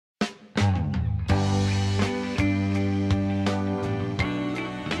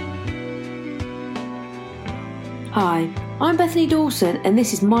Hi, I'm Bethany Dawson and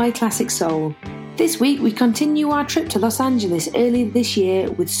this is My Classic Soul. This week we continue our trip to Los Angeles earlier this year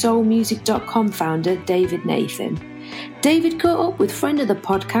with soulmusic.com founder David Nathan. David caught up with friend of the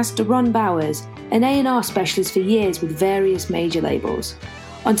podcast Deron Bowers, an A&R specialist for years with various major labels.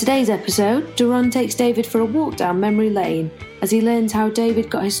 On today's episode, Deron takes David for a walk down memory lane as he learns how David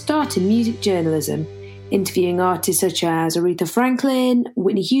got his start in music journalism, interviewing artists such as Aretha Franklin,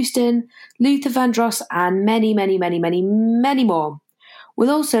 Whitney Houston, Luther Vandross, and many more. We'll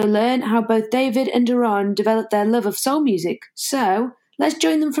also learn how both David and Deron developed their love of soul music. So, let's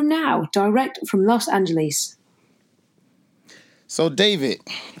join them from now, direct from Los Angeles. So, David,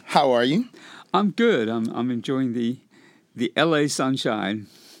 how are you? I'm good. I'm enjoying the LA sunshine.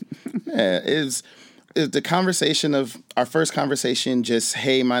 Yeah, is the conversation of our first conversation just,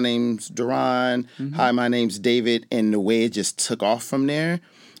 hey, my name's Deron, hi, my name's David, and the way it just took off from there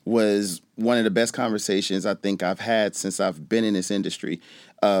was one of the best conversations I think I've had since I've been in this industry,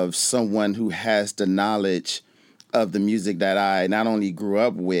 of someone who has the knowledge of the music that I not only grew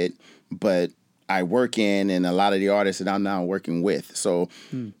up with, but I work in, and a lot of the artists that I'm now working with. So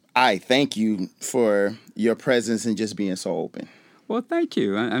I thank you for your presence and just being so open. Well, thank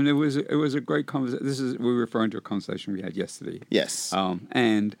you, and it was a great conversation. We're referring to a conversation we had yesterday. Yes,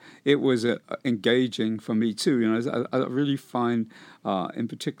 and it was engaging for me too. You know, I really find, in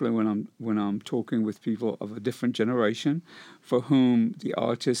particular, when I'm talking with people of a different generation, for whom the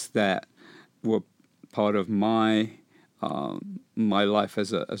artists that were part of my life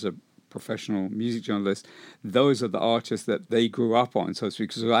as a professional music journalist, those are the artists that they grew up on, so to speak.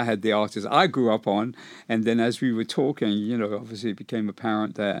 Because I had the artists I grew up on, and then as we were talking, you know, obviously it became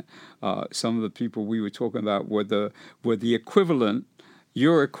apparent that some of the people we were talking about were the equivalent,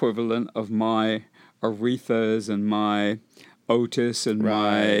 your equivalent of my Arethas and my Otis and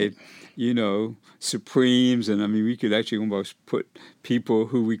my, you know, Supremes, and I mean we could actually almost put people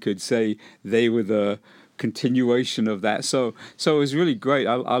who we could say they were the continuation of that. So it was really great.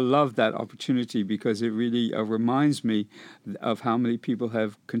 I love that opportunity because it really reminds me of how many people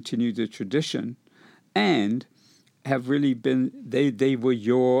have continued the tradition and have really been, they were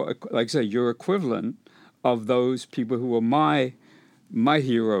your, like I say, your equivalent of those people who were my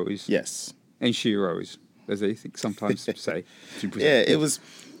heroes. Yes. And sheroes, as they sometimes say. Yeah, it was,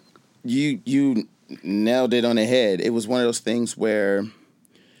 you nailed it on the head. It was one of those things where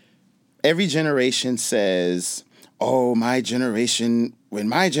every generation says, oh, my generation, when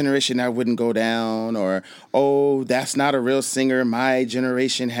my generation, I wouldn't go down, or, oh, that's not a real singer. My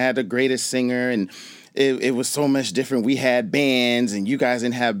generation had the greatest singer, and it was so much different. We had bands, and you guys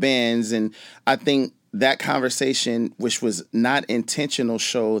didn't have bands. And I think that conversation, which was not intentional,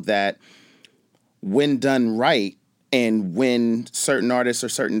 showed that when done right, and when certain artists or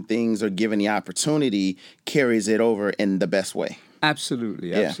certain things are given the opportunity, carries it over in the best way.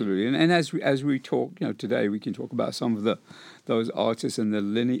 Absolutely. And as we talk, you know, today we can talk about some of those artists and their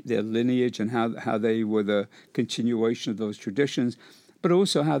lineage and how they were the continuation of those traditions, but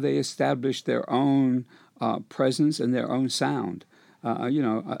also how they established their own presence and their own sound. You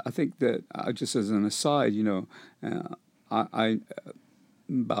know, I think that just as an aside, you know, I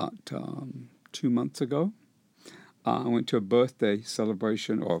about 2 months ago, I went to a birthday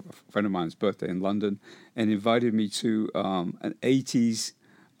celebration, or a friend of mine's birthday in London, and invited me to an 80s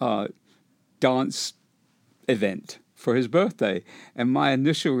dance event for his birthday. And my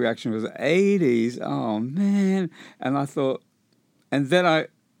initial reaction was, 80s? Oh, man. And I thought, and then I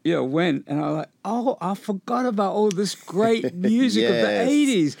went, and I was like, oh, I forgot about all this great music of the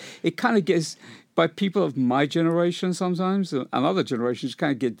 80s. It kind of gets, by people of my generation sometimes, and other generations,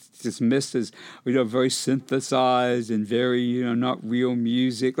 kind of get dismissed as, you know, very synthesized and very, you know, not real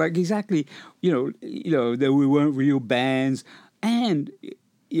music. Like exactly, you know, that we weren't real bands. And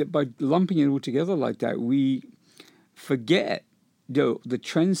by lumping it all together like that, we forget, you know, the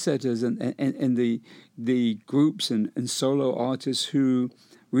trendsetters and the groups and solo artists who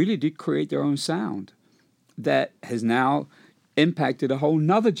really did create their own sound that has now impacted a whole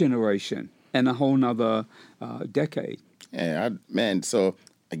nother generation and a whole nother decade. Yeah, so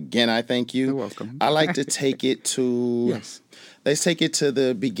again, I thank you. You're welcome. I like to take it to, yes. Let's take it to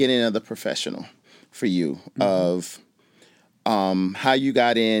the beginning of the professional for you, of how you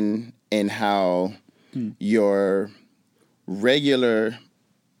got in and how your regular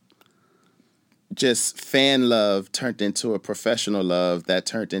just fan love turned into a professional love that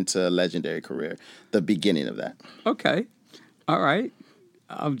turned into a legendary career, the beginning of that. Okay. All right.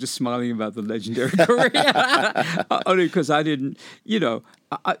 I'm just smiling about the legendary career, only because I didn't, you know,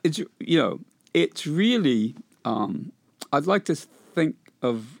 it's really, I'd like to think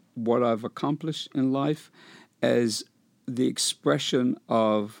of what I've accomplished in life as the expression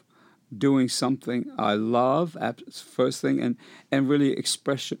of doing something I love, first thing, and really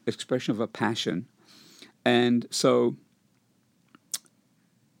expression of a passion. And so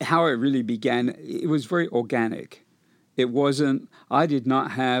how it really began, it was very organic. It wasn't, I did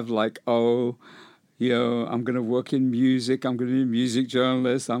not have like, I'm going to work in music, I'm going to be a music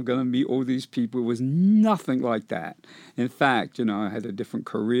journalist, I'm going to meet all these people. It was nothing like that. In fact, I had a different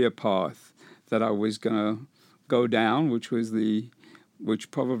career path that I was going to go down, which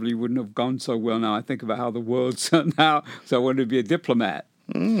probably wouldn't have gone so well now. I think about how the world turned out, so I wanted to be a diplomat.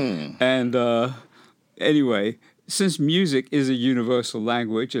 And anyway, since music is a universal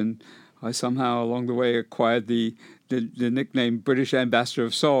language, and I somehow along the way acquired the nickname British Ambassador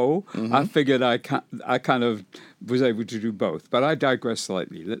of Soul, I figured I kind of was able to do both. But I digress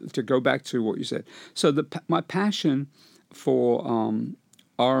slightly. To go back to what you said. So my passion for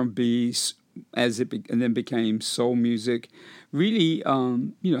R&B and then became soul music really,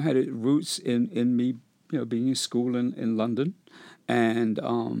 had its roots in me, being in school in London. And,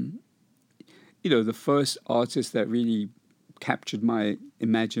 the first artist that really captured my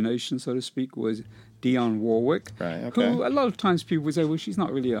imagination, so to speak, was Dionne Warwick, right, okay. Who a lot of times people would say, well, she's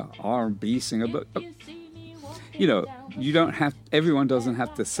not really a R&B singer, but everyone doesn't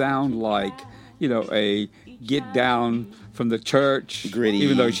have to sound like, a get down from the church, gritty,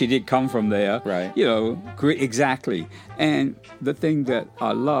 even though she did come from there, right? Exactly. And the thing that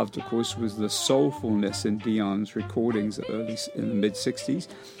I loved, of course, was the soulfulness in Dionne's recordings, early in the mid '60s,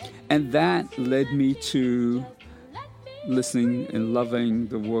 and that led me to listening and loving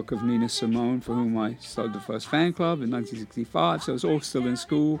the work of Nina Simone, for whom I started the first fan club in 1965. So I was all still in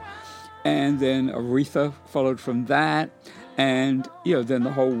school, and then Aretha followed from that. And then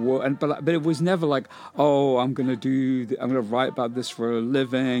the whole world, but it was never like, I'm going to write about this for a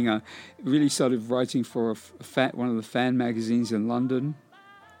living. I really started writing for one of the fan magazines in London,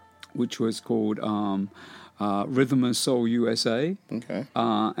 which was called Rhythm and Soul USA. Okay.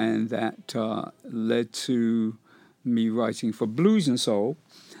 And that led to me writing for Blues and Soul,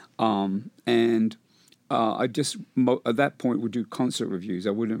 and I just at that point would do concert reviews.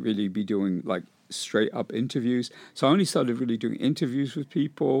 I wouldn't really be doing like straight up interviews. So I only started really doing interviews with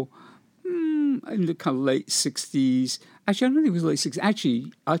people in the kind of late 60s. Actually, I don't think it was late 60s.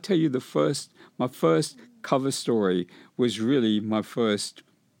 Actually, I'll tell you my first cover story was really my first,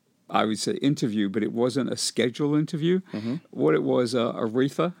 I would say, interview, but it wasn't a scheduled interview. Mm-hmm. What it was,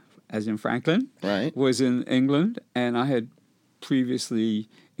 Aretha, as in Franklin, right, was in England, and I had previously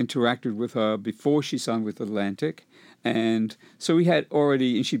interacted with her before she signed with Atlantic. And so we had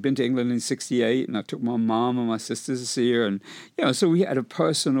already, and she'd been to England in '68, and I took my mom and my sisters to see her, and so we had a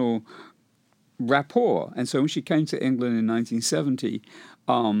personal rapport. And so when she came to England in 1970,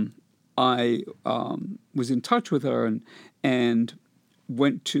 I was in touch with her and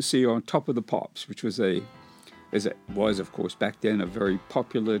went to see her on Top of the Pops, which was of course back then a very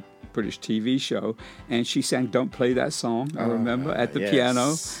popular British TV show, and she sang "Don't Play That Song." I remember at the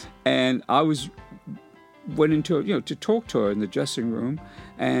piano, and I went into to talk to her in the dressing room,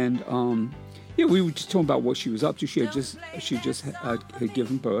 and we were just talking about what she was up to. She just had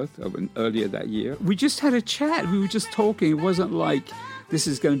given birth earlier that year. We just had a chat. We were just talking. It wasn't like this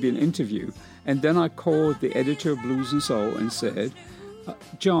is going to be an interview. And then I called the editor of Blues and Soul and said,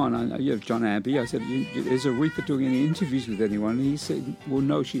 John, you have John Abbey. I said, is Aretha doing any interviews with anyone? And he said, well,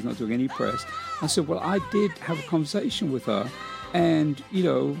 no, she's not doing any press. I said, well, I did have a conversation with her, and she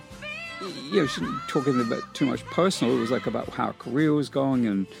didn't talk about too much personal. It was like about how her career was going,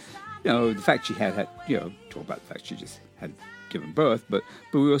 and the fact she had talk about the fact she just had given birth, but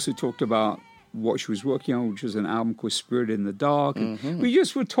we also talked about what she was working on, which was an album called Spirit in the Dark. And we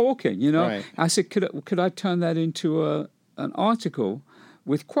just were talking, Right. I said, could I turn that into an article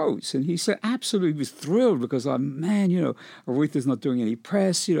with quotes? And he said, absolutely. He was thrilled because Aretha's not doing any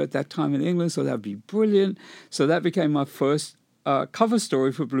press, at that time in England, so that'd be brilliant. So that became my first cover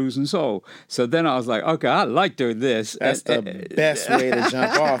story for Blues and Soul. So then I was like, okay, I like doing this. That's the best way to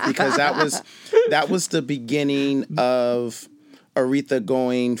jump off, because that was the beginning of Aretha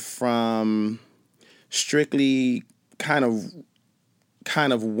going from strictly kind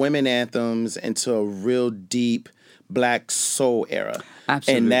of women anthems into a real deep Black soul era.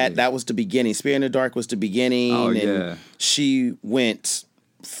 Absolutely. And that was the beginning. Spirit in the Dark was the beginning. Oh, yeah. And she went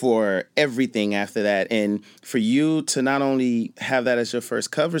for everything after that. And for you to not only have that as your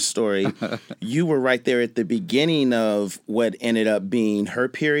first cover story, you were right there at the beginning of what ended up being her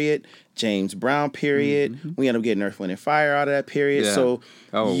period, James Brown period. Mm-hmm. We ended up getting Earth, Wind, and Fire out of that period. Yeah. So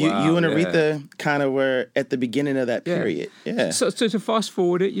you and Aretha yeah. kind of were at the beginning of that period. Yeah. So to fast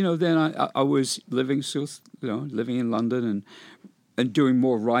forward it, then I was living in London and doing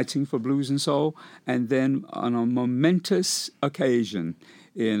more writing for blues and soul. And then on a momentous occasion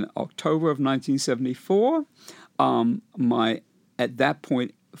in October of 1974, my, at that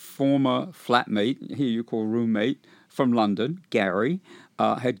point, former flatmate, here you call roommate, from London, Gary,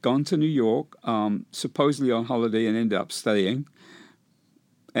 had gone to New York, supposedly on holiday, and ended up staying.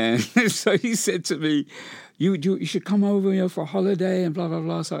 And so he said to me, you should come over, for a holiday and blah, blah,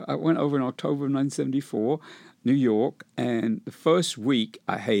 blah. So I went over in October of 1974, New York, and the first week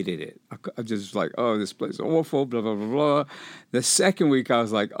I hated it. I just like, oh, this place is awful, blah, blah, blah, blah. The second week I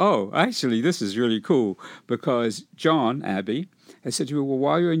was like, oh, actually, this is really cool, because John Abbey had said to me, well,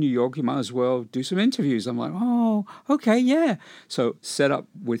 while you're in New York, you might as well do some interviews. I'm like, oh, okay, yeah. So set up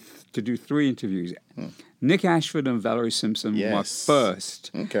to do 3 interviews. Nick Ashford and Valerie Simpson were my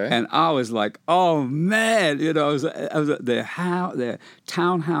first. Okay. And I was like, oh, man. I was at their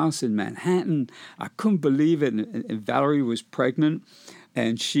townhouse in Manhattan. I couldn't believe it. And Valerie was pregnant.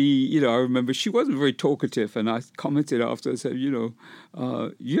 And she, I remember she wasn't very talkative. And I commented after, I said, you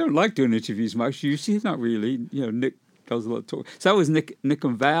don't like doing interviews much. You see, not really. Nick does a lot of talk. So that was Nick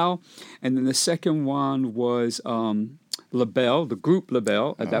and Val. And then the second one was LaBelle, the group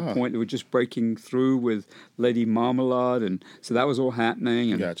LaBelle. At that point, they were just breaking through with Lady Marmalade. And so that was all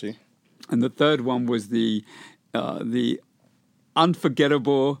happening. And, Got you. And the third one was the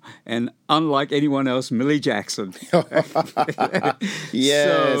unforgettable and unlike anyone else, Millie Jackson.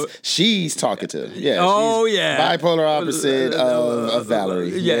 Yes, So, she's talkative. Yeah. Oh, she's yeah. bipolar opposite of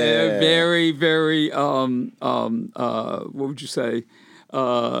Valerie. Yeah, very, very. What would you say?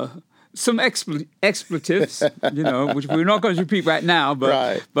 Some expletives, which we're not going to repeat right now. But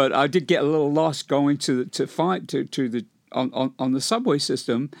Right. but I did get a little lost going to the on the subway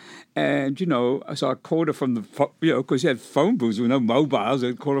system, and so I called her from the because you had phone booths with no mobiles.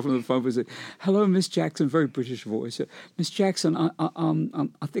 I called her from the phone booth and said, "Hello, Miss Jackson," very British voice. I said, "Miss Jackson,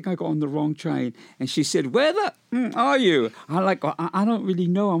 I think I got on the wrong train." And she said, "Where the are you?" I'm like, I don't really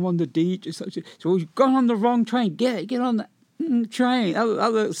know. I'm on the D. So you've gone on the wrong train. Get on the train,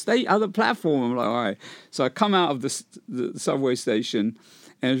 other platform. I'm like, all right. So I come out of the subway station,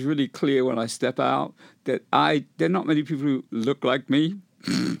 and it's really clear when I step out that there are not many people who look like me.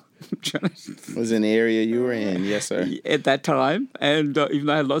 Was in the area you were in, yes, sir. At that time, and even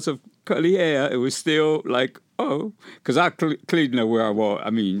though I had lots of curly hair, it was still like, oh, because I clearly know where I was. I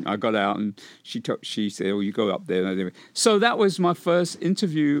mean, I got out and she said, "Oh, you go up there." So that was my first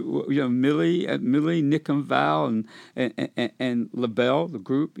interview. Millie, Nick and Val, and LaBelle, the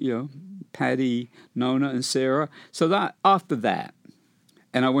group. Patty, Nona, and Sarah. So that after that,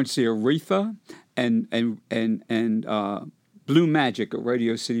 and I went to see Aretha and Blue Magic at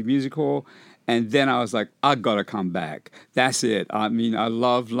Radio City Music Hall. And then I was like, I gotta come back. That's it. I mean, I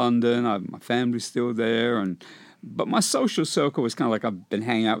love London. My family's still there, but my social circle was kind of like I've been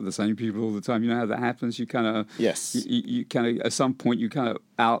hanging out with the same people all the time. You know how that happens. You kind of You kind of at some point you kind of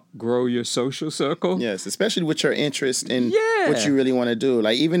outgrow your social circle. Yes, especially with your interest in what you really want to do.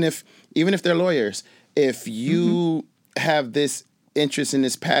 Like even if they're lawyers, if you have this interest in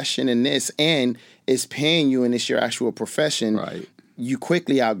this passion in this, and it's paying you, and it's your actual profession, right? You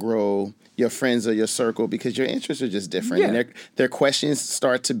quickly outgrow your friends or your circle because your interests are just different, and their questions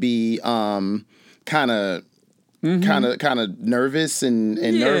start to be kind of nervous and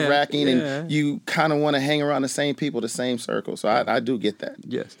nerve wracking, and you kind of want to hang around the same people, the same circle. So I do get that.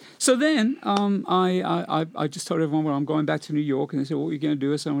 Yes. So then I just told everyone, well, I'm going back to New York, and they said, what are you going to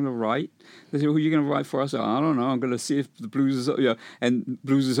do? I said, I'm going to write. They said, who are you going to write for? I said, I don't know. I'm going to see if the Blues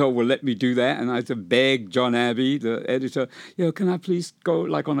is Whole will let me do that. And I had to beg John Abbey, the editor, can I please go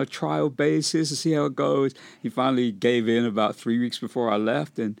like on a trial basis to see how it goes? He finally gave in about 3 weeks before I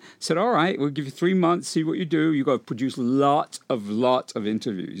left and said, all right, we'll give you 3 months, see what you do. You got to produce lot of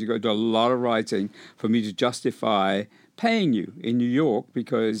interviews. You got to do a lot of writing for me to justify paying you in New York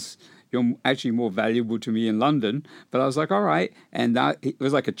because you're actually more valuable to me in London. But I was like, all right. And it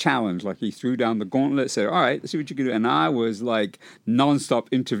was like a challenge. Like he threw down the gauntlet, said, all right, let's see what you can do. And I was like nonstop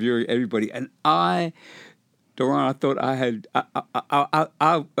interviewing everybody. And Doron, I thought I had,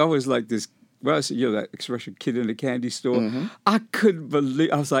 I was like this, that expression, kid in a candy store. Mm-hmm. I couldn't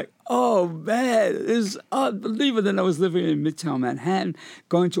believe, I was like, oh man, this is unbelievable. Then I was living in Midtown Manhattan,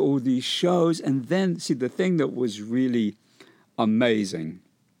 going to all these shows. And then, see, the thing that was really amazing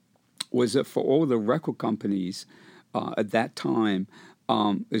was that for all the record companies at that time,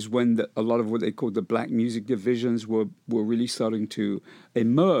 is when a lot of what they called the black music divisions were really starting to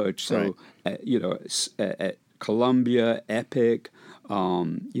emerge. So, at Columbia, Epic,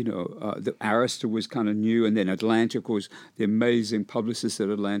 the Arista was kind of new, and then Atlantic was the amazing publicist at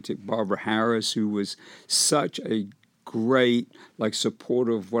Atlantic, Barbara Harris, who was such a great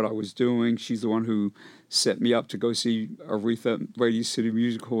supporter of what I was doing. She's the one who set me up to go see Aretha at Radio City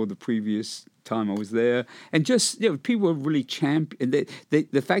Music Hall the previous time I was there. And just, people were really champion.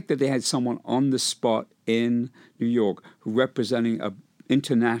 The fact that they had someone on the spot in New York who representing a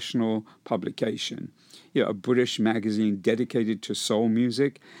international publication, a British magazine dedicated to soul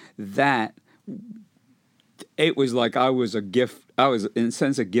music, that it was like I was a gift. I was, in a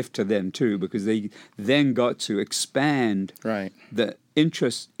sense, a gift to them too, because they then got to expand the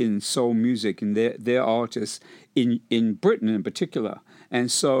interest in soul music and their artists in Britain in particular. And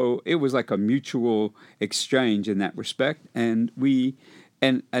so it was like a mutual exchange in that respect. And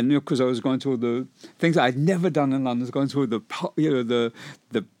because I was going to all the things I'd never done in London, I was going to all the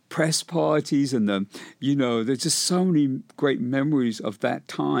press parties and there's just so many great memories of that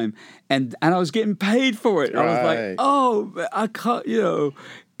time, and I was getting paid for it. Right. I was like, oh, I can't,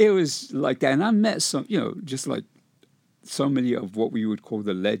 it was like that. And I met some, just like so many of what we would call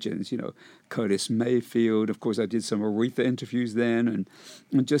the legends, Curtis Mayfield. Of course, I did some Aretha interviews then,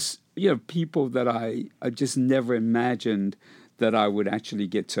 and just, people that I just never imagined that I would actually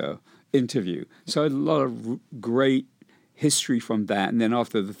get to interview. So I had a lot of great history from that. And then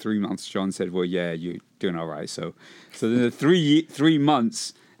after the 3 months, John said, well, yeah, you're doing all right. So then the 3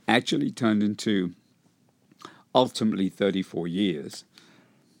 months actually turned into ultimately 34 years.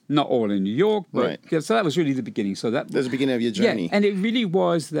 Not all in New York, but so that was really the beginning. So that was the beginning of your journey. Yeah, and it really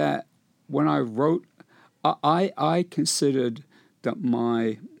was that when I wrote, I considered that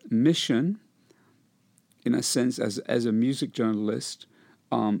my mission, in a sense, as a music journalist,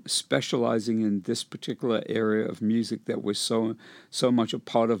 specializing in this particular area of music that was so much a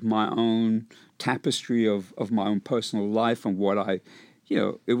part of my own tapestry of my own personal life, and what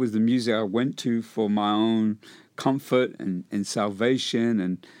it was the music I went to for my own comfort and salvation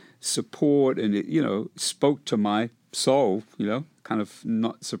and support, and it spoke to my soul, kind of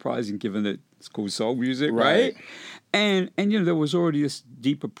not surprising given that it's called soul music, right? And there was already this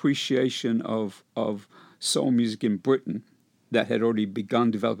deep appreciation of soul music in Britain that had already begun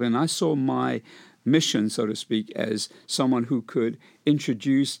developing. And I saw my mission, so to speak, as someone who could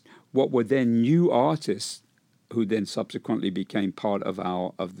introduce what were then new artists, who then subsequently became part of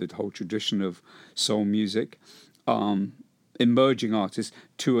the whole tradition of soul music, emerging artists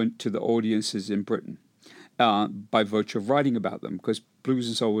to the audiences in Britain, by virtue of writing about them. Because Blues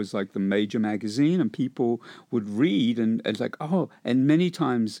and Soul was like the major magazine, and people would read, and it's like, oh, and many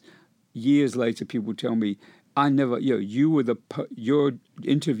times years later, people would tell me, I never, you were your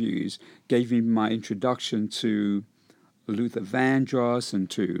interviews gave me my introduction to Luther Vandross and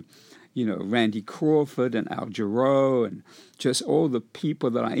to, Randy Crawford and Al Jarreau, and just all the people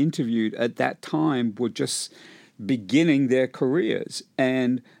that I interviewed at that time were just beginning their careers.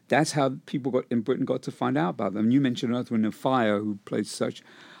 And that's how people in Britain got to find out about them. You mentioned Earth, Wind & Fire, who played such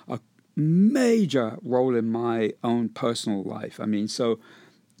a major role in my own personal life. I mean, so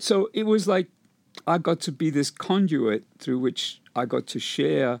it was like, I got to be this conduit through which I got to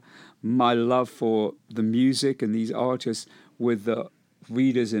share my love for the music and these artists with the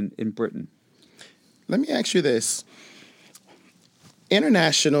readers in Britain. Let me ask you this.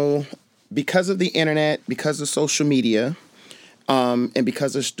 International, because of the internet, because of social media, and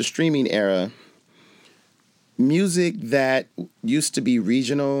because of the streaming era, music that used to be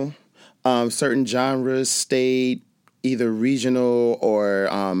regional, certain genres stayed either regional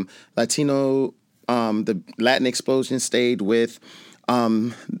or Latino. The Latin explosion stayed with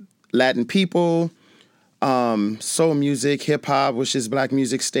Latin people. Soul music, hip hop, which is black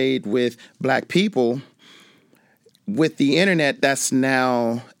music, stayed with black people. With the internet, that's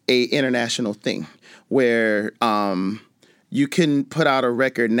now a international thing where you can put out a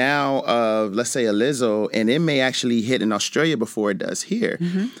record now of, let's say, a Lizzo, and it may actually hit in Australia before it does here.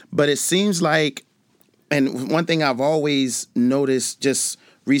 Mm-hmm. But it seems like, and one thing I've always noticed just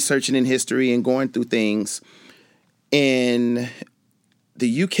researching in history and going through things, in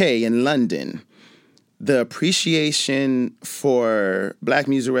the UK, in London, the appreciation for black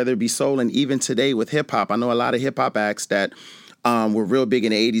music, whether it be soul, and even today with hip hop, I know a lot of hip hop acts that were real big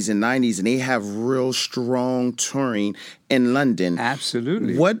in the 80s and 90s, and they have real strong touring in London.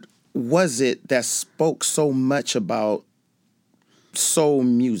 Absolutely. What was it that spoke so much about soul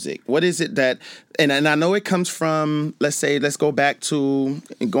music? What is it that, and I know it comes from, let's go back to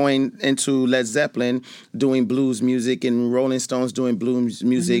going into Led Zeppelin doing blues music and Rolling Stones doing blues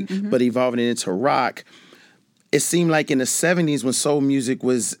music, but evolving it into rock. It seemed like in the 70s when soul music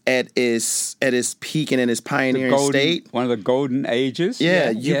was at its peak and in its pioneering state. One of the golden ages. Yeah,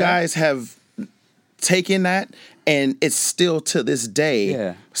 you guys have taken that, and it's still to this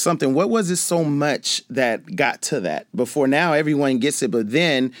day something. What was it so much that got to that? Before now, everyone gets it, but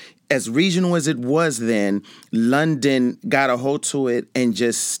then, as regional as it was then, London got a hold to it and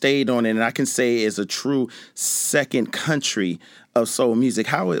just stayed on it. And I can say is a true second country of soul music.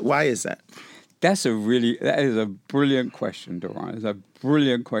 Why is that? That is a brilliant question, Doron. It's a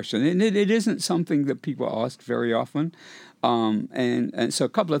brilliant question. And it isn't something that people ask very often. And so a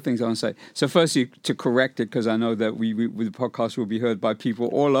couple of things I want to say. So firstly, to correct it, because I know that the podcast will be heard by people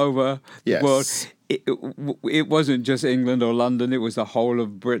all over the world. It wasn't just England or London. It was the whole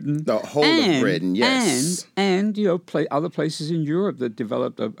of Britain. The whole of Britain, yes. And other places in Europe that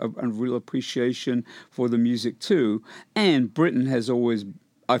developed a real appreciation for the music too. And Britain has always,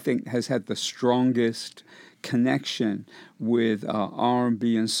 I think, has had the strongest connection with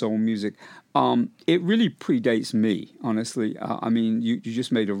R&B and soul music. It really predates me, honestly. I mean, you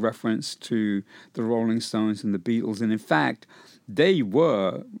just made a reference to the Rolling Stones and the Beatles, and in fact, they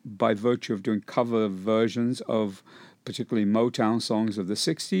were, by virtue of doing cover versions of particularly Motown songs of the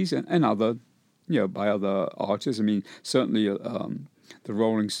 60s and other, by other artists. I mean, certainly the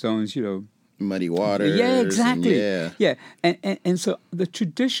Rolling Stones, Muddy Waters. Yeah, exactly. Yeah. And so the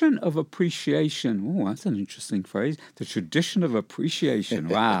tradition of appreciation, that's an interesting phrase. The tradition of appreciation.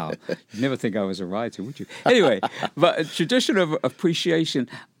 Wow. You'd never think I was a writer, would you? Anyway, but tradition of appreciation,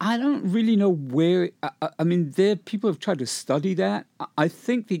 I don't really know where, I mean, people have tried to study that. I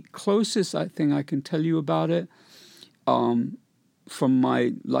think the closest thing I can tell you about it from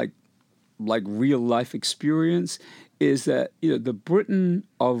my like real life experience is that, the Britain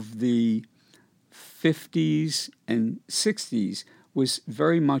of the 50s and 60s was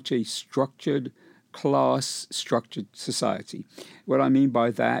very much a structured society. What I mean by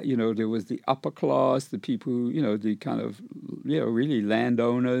that, there was the upper class, the people who, the kind of, really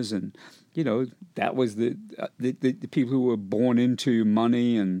landowners, and, that was the people who were born into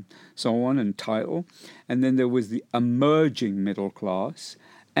money and so on and title. And then there was the emerging middle class,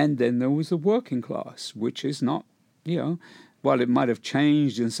 and then there was the working class, which is not, while it might have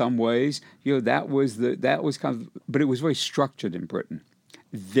changed in some ways, that was kind of, but it was very structured in Britain,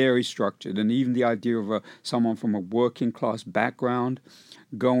 very structured, and even the idea of someone from a working class background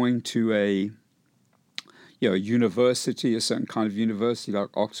going to a university, a certain kind of university like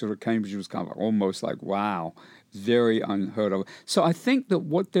Oxford or Cambridge, was kind of almost like, wow, very unheard of. So I think that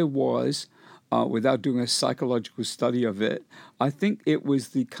what there was, without doing a psychological study of it, I think it was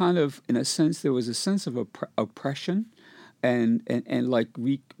the kind of, in a sense, there was a sense of oppression. And like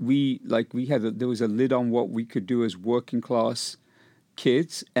we had there was a lid on what we could do as working class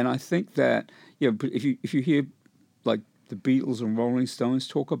kids, and I think that if you hear like the Beatles and Rolling Stones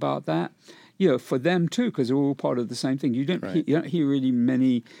talk about that, for them too, because they're all part of the same thing. You don't hear really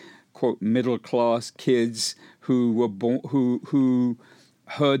many quote middle class kids who were born who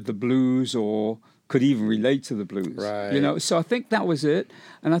heard the blues or could even relate to the blues, right? So I think that was it,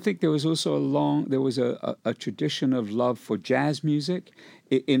 and I think there was also a tradition of love for jazz music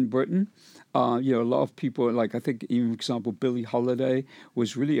in Britain. A lot of people, like I think, even for example, Billie Holiday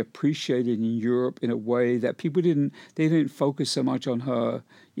was really appreciated in Europe in a way that people didn't focus so much on her,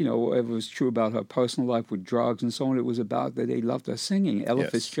 whatever was true about her personal life with drugs and so on. It was about that they loved her singing. Ella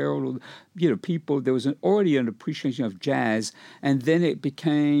Fitzgerald, people, there was already an appreciation of jazz, and then it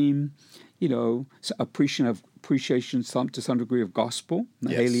became, appreciation to some degree of gospel,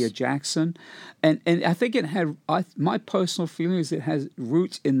 Mahalia Jackson, and I think it had. My personal feeling is it has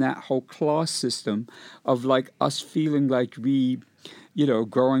roots in that whole class system of like us feeling like we,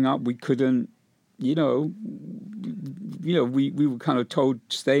 growing up we couldn't, we were kind of told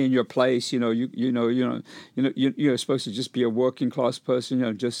stay in your place. You're supposed to just be a working class person.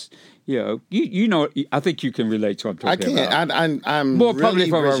 I think you can relate to what I'm talking about. I'm more really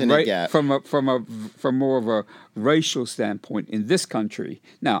probably from more of a racial standpoint in this country.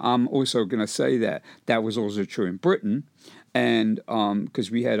 Now, I'm also going to say that was also true in Britain, and because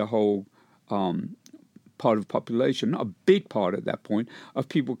we had a whole part of the population, not a big part at that point, of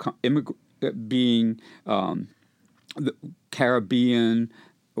people being the Caribbean,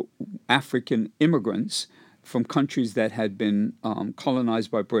 African immigrants from countries that had been colonized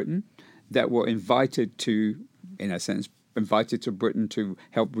by Britain, that were invited to, in a sense, invited to Britain to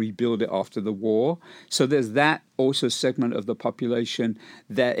help rebuild it after the war. So there's that also segment of the population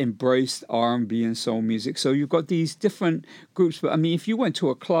that embraced R&B and soul music. So you've got these different groups. But I mean, if you went to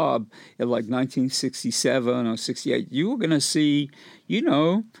a club in like 1967 or 68, you were going to see, you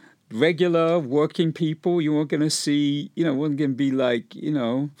know, regular working people. You weren't going to see, you know, wasn't going to be like, you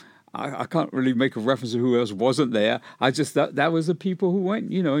know, I can't really make a reference to who else wasn't there. I just that was the people who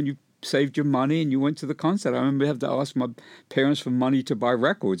went, you know, and you saved your money and you went to the concert. I remember I had to ask my parents for money to buy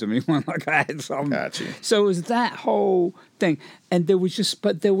records. I mean, like I had some. Gotcha. So it was that whole thing, and there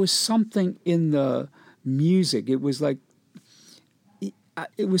was something in the music. It was like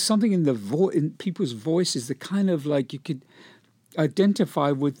it was something in in people's voices that kind of like you could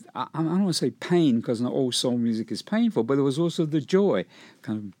identify with. I don't want to say pain because not all soul music is painful, but there was also the joy.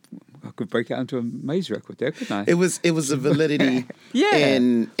 Kind of, I could break out into a maze record there, couldn't I? It was a validity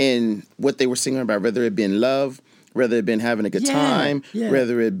in what they were singing about, whether it been love, whether it been having a good time,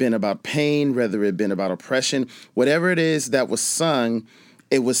 whether it been about pain, whether it been about oppression, whatever it is that was sung.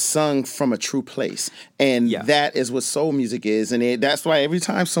 It was sung from a true place. And that is what soul music is. And that's why every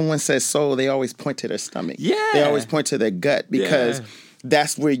time someone says soul, they always point to their stomach. Yeah. They always point to their gut because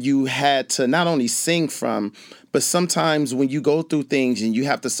that's where you had to not only sing from, but sometimes when you go through things and you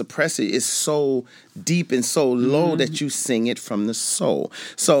have to suppress it, it's so deep and so low that you sing it from the soul.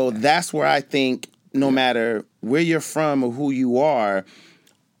 So that's where I think no matter where you're from or who you are,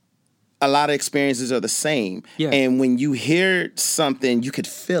 a lot of experiences are the same. Yeah. And when you hear something, you could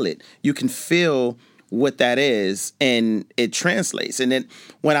feel it. You can feel what that is, and it translates. And then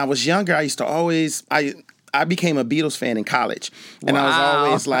when I was younger, I used to always, I became a Beatles fan in college. And I was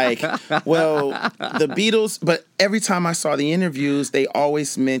always like, well, the Beatles, but every time I saw the interviews, they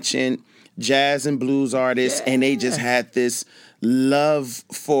always mentioned jazz and blues artists, and they just had this love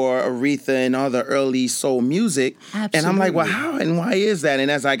for Aretha and all the early soul music. Absolutely. And I'm like, well, how and why is that?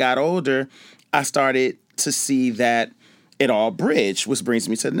 And as I got older, I started to see that it all bridged, which brings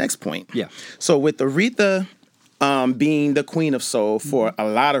me to the next point. Yeah. So with Aretha being the queen of soul for a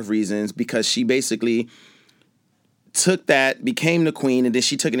lot of reasons, because she basically took that, became the queen, and then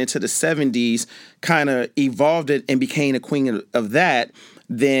she took it into the 70s, kind of evolved it and became the queen of that.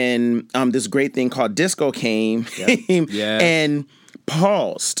 Then this great thing called disco came and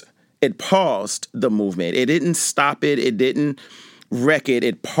paused. It paused the movement. It didn't stop it. It didn't wreck it.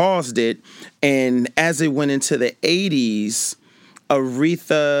 It paused it. And as it went into the 80s,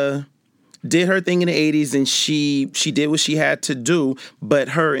 Aretha did her thing in the 80s, and she did what she had to do. But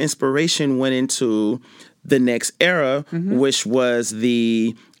her inspiration went into the next era, which was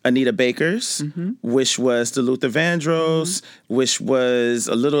the Anita Bakers, which was the Luther Vandross, which was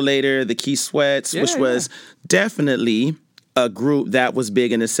a little later the Keith Sweats, which was definitely a group that was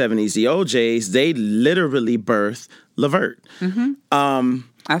big in the 70s. The OJs, they literally birthed Levert.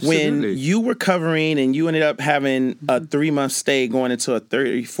 When you were covering and you ended up having a 3-month stay going into a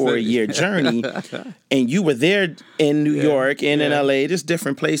 34-year journey, and you were there in New York and in LA, just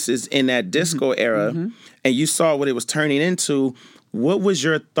different places in that disco era, and you saw what it was turning into. What was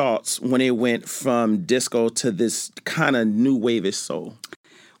your thoughts when it went from disco to this kind of new wave-ish soul?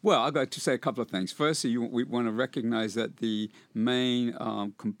 Well, I've got to say a couple of things. Firstly, we want to recognize that the main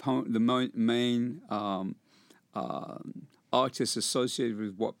component, the main artists associated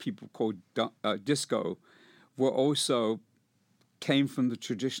with what people call disco were also came from the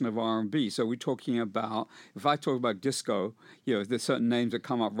tradition of R&B. So we're talking about, if I talk about disco, you know, there's certain names that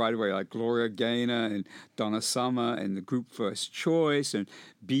come up right away, like Gloria Gaynor and Donna Summer and the group First Choice and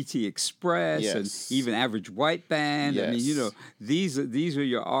BT Express and even Average White Band. I mean, you know, these are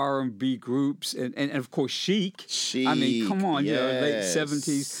your R&B groups, and of course Chic. I mean, come on, you know, late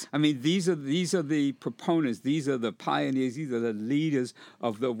 70s. I mean, these are the proponents, these are the pioneers, these are the leaders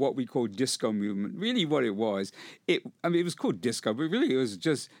of the what we call disco movement. Really, what it was, it was called disco, but really it was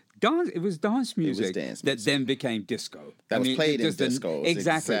just dance. It was dance music that then became disco. That was played in discos.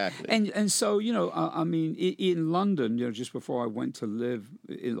 Exactly. And so, you know, I mean, in London, you know, just before I went to live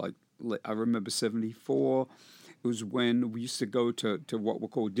in, like, I remember 74, it was when we used to go to what were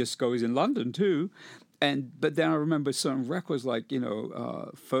called discos in London too. But then I remember certain records like, you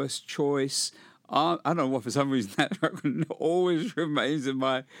know, First Choice. I don't know what, for some reason, that record always remains in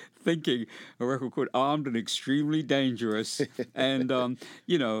my thinking. A record called Armed and Extremely Dangerous. And,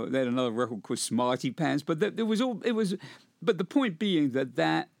 you know, they had another record called Smarty Pants. But but the point being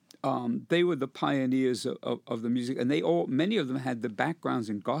that they were the pioneers of the music. And many of them had the backgrounds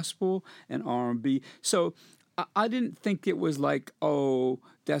in gospel and R&B. So I didn't think it was like, oh,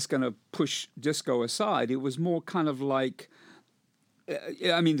 that's going to push disco aside. It was more kind of like,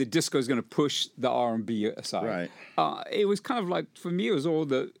 I mean, the disco is going to push the R&B aside. Right. It was kind of like, for me, it was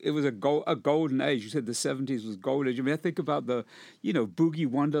a golden age. You said the 70s was golden age. I mean, I think about the, Boogie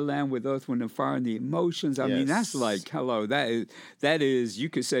Wonderland with Earth, Wind and Fire and the Emotions. I mean, that's like, hello, that is, you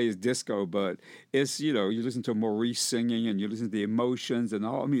could say it's disco, but it's, you listen to Maurice singing and you listen to the Emotions and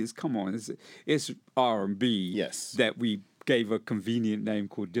all. I mean, it's R&B that we gave a convenient name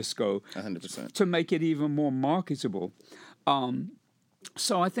called disco 100%. to make it even more marketable.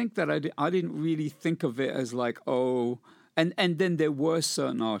 So I think that I didn't really think of it as like, and then there were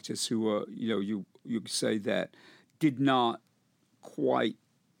certain artists who were, you could say that did not quite,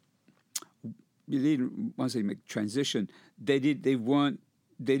 you didn't, once they make transition, they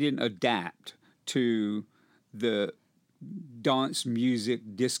didn't adapt to the dance music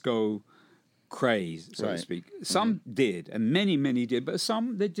disco craze, so to speak. Some did, and many did, but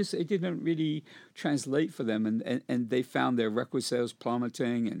some it didn't really translate for them, and they found their record sales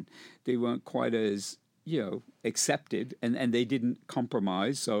plummeting, and they weren't quite as accepted, and they didn't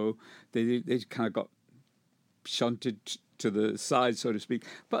compromise, so they kind of got shunted to the side, so to speak.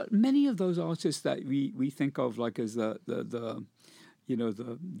 But many of those artists that we think of like as the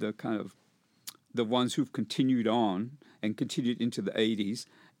kind of the ones who've continued on and continued into the 80s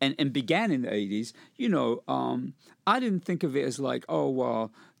and began in the 80s, I didn't think of it as like,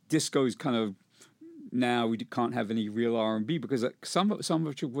 disco is kind of, now we can't have any real R&B, because some of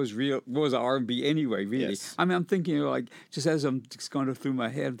it was R&B anyway, really. Yes. I mean, I'm thinking like, just as I'm just going through my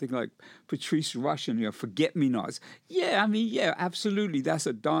head, I'm thinking like Patrice Rushen, Forget Me Nots. Yeah, I mean, yeah, absolutely. That's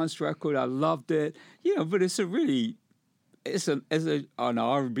a dance record. I loved it. But it's an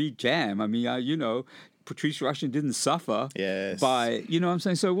R&B jam. I mean, Patrice Rushen didn't suffer by, what I'm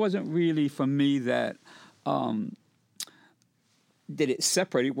saying? So it wasn't really for me that it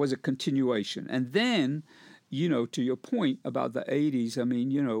separated. It was a continuation. And then, to your point about the 80s, I mean,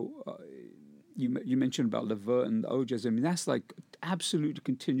 you mentioned about Levert and the O'Jays. I mean, that's like absolute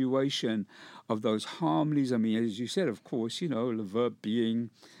continuation of those harmonies. I mean, as you said, of course, Levert being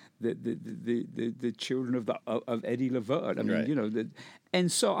the children of Eddie Levert. I mean,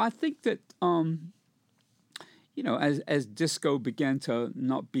 and so I think that as disco began to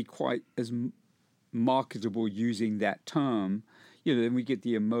not be quite as marketable using that term, then we get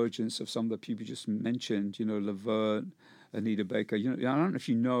the emergence of some of the people you just mentioned, Levert, Anita Baker. I don't know if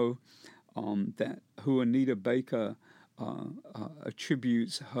you know that who Anita Baker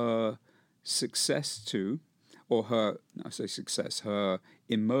attributes her success to, or her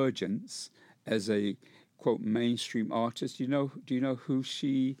emergence as a quote mainstream artist. Do you know who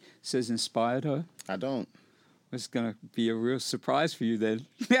she says inspired her? I don't. It's going to be a real surprise for you then.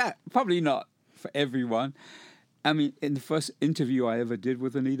 Yeah, probably not for everyone. I mean, in the first interview I ever did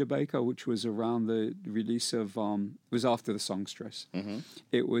with Anita Baker, which was around the release of, it was after the Songstress. Mm-hmm.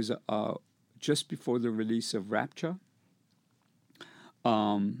 It was just before the release of Rapture.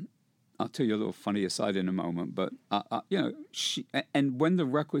 I'll tell you a little funny aside in a moment, but she, and when the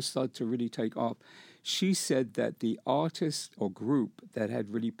record started to really take off, she said that the artist or group that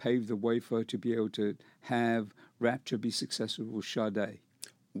had really paved the way for her to be able to have Rapture be successful was Sade.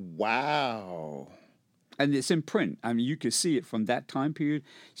 Wow. And it's in print. I mean, you could see it from that time period.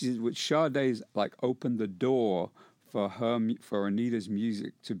 She said, with Sade's like opened the door for Anita's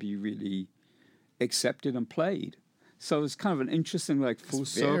music to be really accepted and played. So it's kind of an interesting, like, full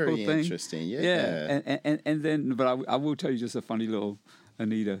circle thing. Very interesting, yeah. And then, but I will tell you just a funny little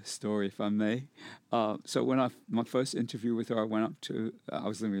Anita story, if I may. So when my first interview with her, I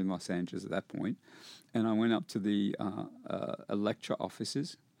was living in Los Angeles at that point, and I went up to the Elektra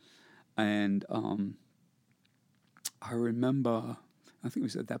offices, and I remember, I think it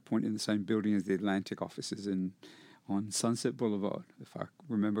was at that point in the same building as the Atlantic offices on Sunset Boulevard, if I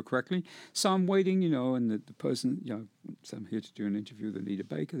remember correctly. So I'm waiting, and the person, so I'm here to do an interview with Anita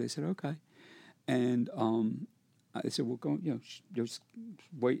Baker. They said, okay. And I said, well, go, just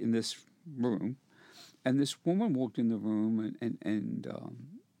wait in this room. And this woman walked in the room and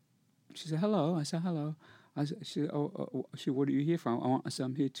she said, hello. I said, hello. She said, what are you here for? I said,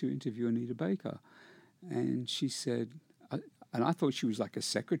 I'm here to interview Anita Baker. And she said, and I thought she was like a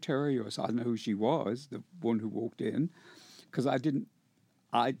secretary or so. I don't know who she was, the one who walked in, because I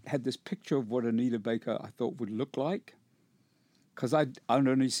had this picture of what Anita Baker I thought would look like, because I'd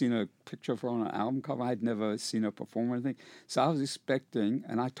only seen a picture of her on an album cover. I'd never seen her perform or anything. So I was expecting,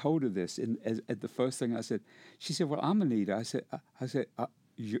 and I told her this at the first thing I said. She said, well, I'm Anita. I said,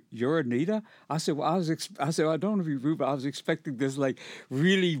 you're Anita? I said, well, I said, I don't want to be rude, but I was expecting this like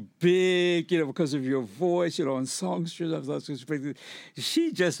really big, because of your voice, on Songstress. I was expecting.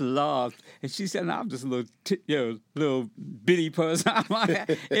 She just laughed and she said, no, I'm just a little bitty person.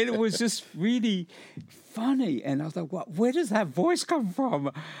 And it was just really funny. And I was like, where does that voice come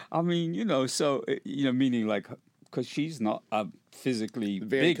from? I mean, so, meaning like, because she's not a physically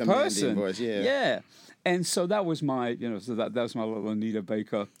very big person. Voice, yeah. Yeah. And so that was my, so that was my little Anita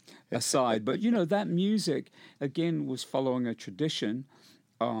Baker aside. But, that music, again, was following a tradition.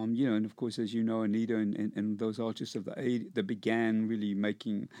 And of course, as you know, Anita and those artists of the 80s that began really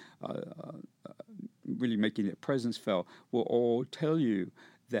making their presence felt will all tell you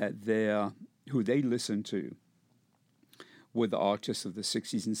that who they listened to were the artists of the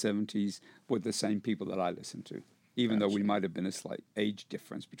 60s and 70s, were the same people that I listened to, even though we might have been a slight age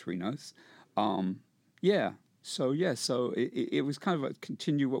difference between us. So it was kind of a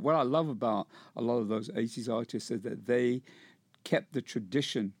what I love about a lot of those 80s artists is that they kept the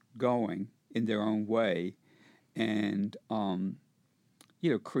tradition going in their own way and,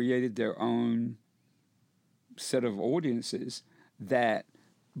 created their own set of audiences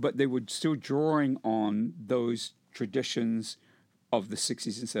but they were still drawing on those traditions of the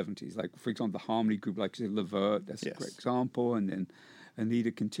 60s and 70s. Like, for example, the harmony group, like Levert, that's a great example. And then Anita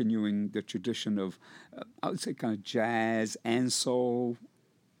continuing the tradition of, I would say, kind of jazz and soul.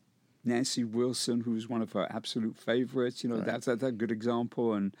 Nancy Wilson, who's one of her absolute favorites, that's a good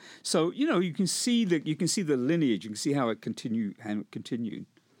example. And so, you can see the lineage, you can see how it continued.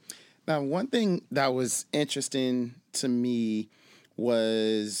 Now, one thing that was interesting to me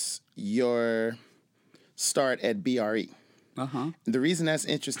was your start at BRE. Uh-huh. The reason that's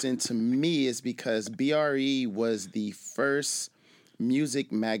interesting to me is because BRE was the first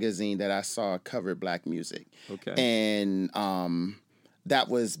music magazine that I saw cover Black music. Okay. And that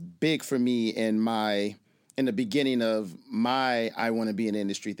was big for me in the beginning of my I want to be in the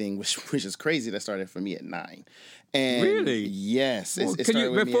industry thing, which is crazy. That started for me at 9. And really? Yes. Well,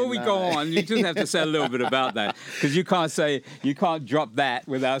 before we go on, you just have to say a little bit about that, because you can't drop that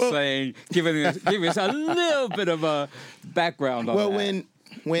without giving us a little bit of a background on that. Well,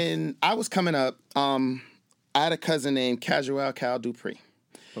 when I was coming up, I had a cousin named Casual Cal Dupree.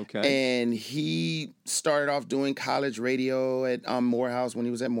 Okay. And he started off doing college radio at Morehouse when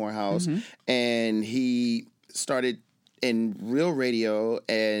he was at Morehouse. Mm-hmm. And he started in real radio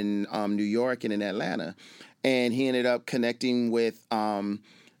in New York and in Atlanta. And he ended up connecting with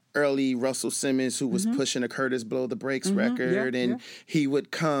early Russell Simmons, who was pushing a Curtis Blow the Brakes record. He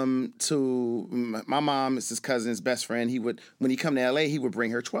would come to my mom, it's his cousin's best friend. When he come to LA, he would bring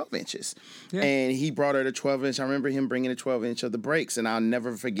her 12 inches. Yeah. And he brought her the 12 inch. I remember him bringing a 12 inch of the Brakes, and I'll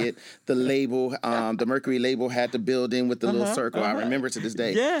never forget the label. The Mercury label had the building with the little circle. I remember to this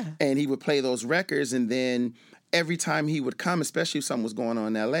day. Yeah. And he would play those records, and then every time he would come, especially if something was going on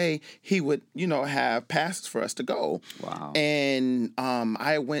in L.A., he would, have passes for us to go. Wow. And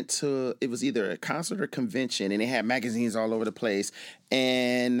I went to, it was either a concert or convention, and they had magazines all over the place.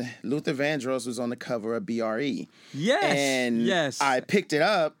 And Luther Vandross was on the cover of BRE. Yes. And I picked it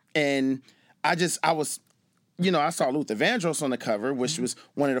up, and I was, I saw Luther Vandross on the cover, which was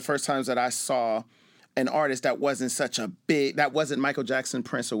one of the first times that I saw an artist that wasn't Michael Jackson,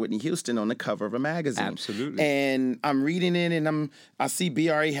 Prince, or Whitney Houston on the cover of a magazine. Absolutely. And I'm reading it, and I see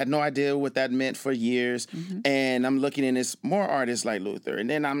BRE, had no idea what that meant for years. And I'm looking, and it's more artists like Luther. And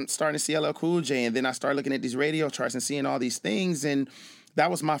then I'm starting to see LL Cool J, and then I start looking at these radio charts and seeing all these things. And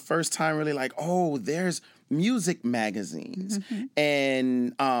that was my first time really like, oh, there's music magazines.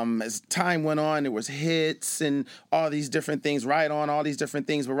 And as time went on, there was Hits and all these different things, Right On, all these different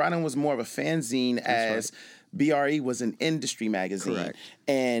things. But Right On was more of a fanzine. That's right. BRE was an industry magazine. Correct.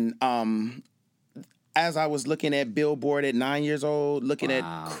 And as I was looking at Billboard at 9 years old, looking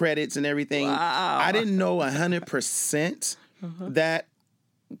at credits and everything, I didn't know 100% that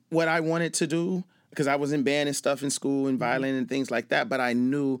what I wanted to do, because I was in band and stuff in school and violin and things like that. But I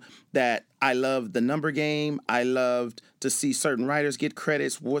knew that I loved the number game. I loved to see certain writers get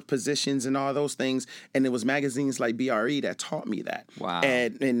credits, what positions and all those things. And it was magazines like BRE that taught me that. Wow.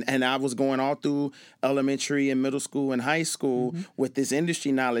 And I was going all through elementary and middle school and high school with this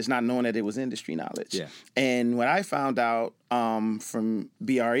industry knowledge, not knowing that it was industry knowledge. Yeah. And what I found out from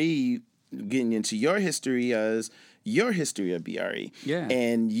BRE, getting into your history, is your history of BRE. Yeah.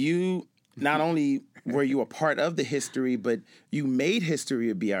 And you... Not only were you a part of the history, but you made history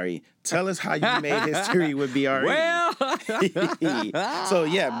with BRE. Tell us how you made history with BRE. Well, so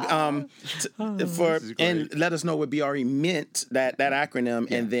and let us know what BRE meant, that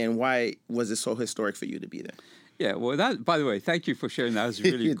acronym, and then why was it so historic for you to be there? Yeah, well, that. By the way, thank you for sharing that. It was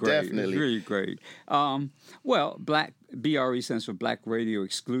really great. Definitely. It was really great. Well, BRE stands for Black Radio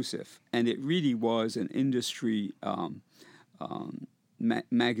Exclusive, and it really was an industry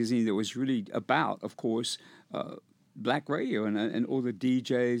magazine that was really about, of course, black radio and all the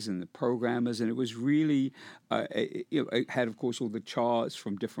DJs and the programmers, and it was really it had, of course, all the charts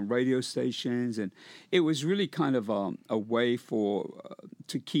from different radio stations, and it was really kind of a way for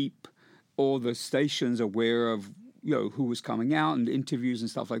to keep all the stations aware of who was coming out and interviews and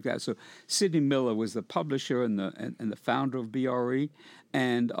stuff like that. So Sidney Miller was the publisher and the founder of BRE,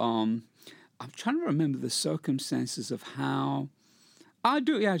 and I'm trying to remember the circumstances of how I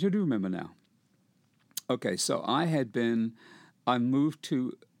do remember now. Okay, so I'd moved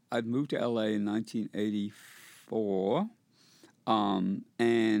to LA in 1984, and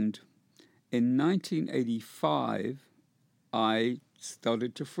in 1985 I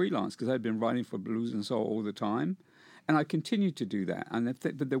started to freelance because I'd been writing for Blues and Soul all the time, and I continued to do that.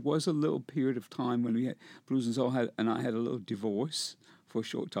 But there was a little period of time when Blues and Soul and I had a little divorce for a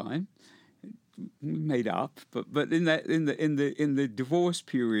short time. We made up, but in the divorce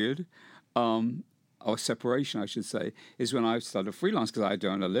period, or separation, I should say, is when I started freelance because I had to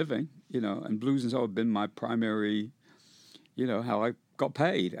earn a living, and Blues and Soul had been my primary, how I got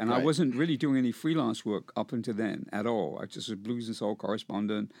paid. And I wasn't really doing any freelance work up until then at all. I just was Blues and Soul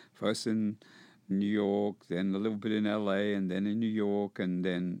correspondent, first in New York, then a little bit in LA, and then in New York, and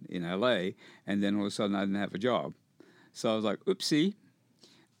then in LA. And then all of a sudden I didn't have a job. So I was like, oopsie.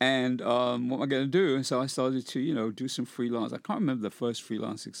 And what am I going to do? And so I started to, do some freelance. I can't remember the first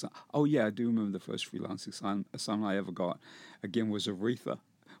freelance assignment. Oh, yeah, I do remember the first freelance assignment I ever got. Again, was Aretha,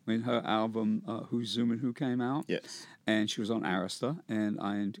 when her album Who's Zooming Who came out. Yes. And she was on Arista. And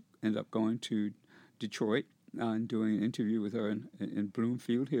I ended up going to Detroit and doing an interview with her in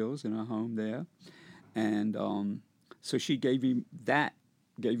Bloomfield Hills in her home there. And so she gave me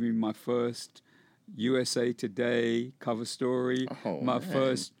my first USA Today cover story. My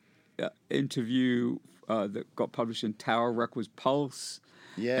first interview that got published in Tower Records Pulse.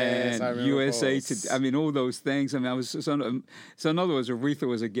 Yes, and I remember USA Pulse. Today. I mean, all those things. I mean, I was so in other words, Aretha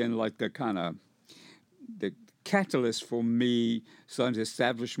was again like the kind of the catalyst for me starting to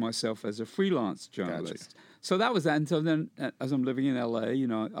establish myself as a freelance journalist. Gotcha. So that was that. And so then, as I'm living in LA,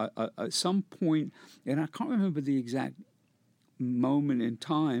 at some point, and I can't remember the exact moment in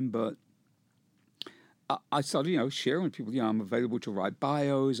time, but I started, sharing with people. I'm available to write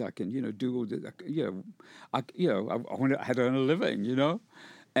bios. I can, do all the, I had to earn a living,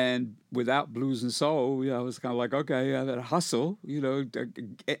 and without Blues and Soul, I was kind of like, okay, I had to hustle, and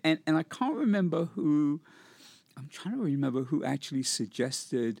I can't remember who. I'm trying to remember who actually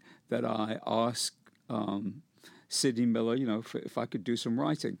suggested that I ask Sidney Miller, if I could do some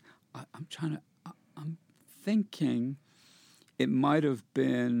writing. I'm thinking it might have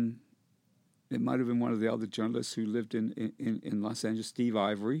been one of the other journalists who lived in Los Angeles, Steve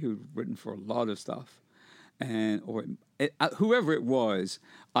Ivory, who'd written for a lot of stuff, whoever it was,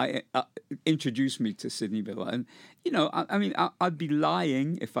 I introduced me to Sidney Miller. And I'd be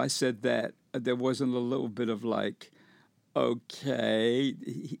lying if I said that there wasn't a little bit of like, okay,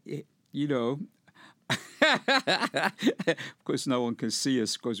 Of course, no one can see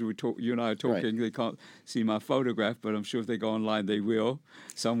us because you and I are talking. Right. They can't see my photograph, but I'm sure if they go online, they will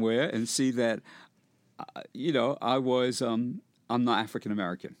somewhere and see that, I was, I'm not African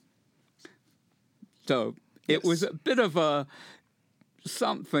American. So it was a bit of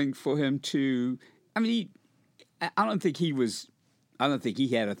something for him to, I don't think he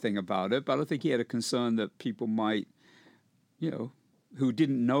had a thing about it, but I don't think he had a concern that people might, who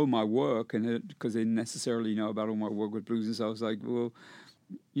didn't know my work, and because they didn't necessarily know about all my work with Blues and Soul, I was like, well,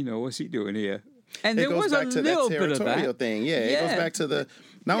 what's he doing here? And it there goes was back a to little that bit of territorial that thing. Yeah, it goes back to the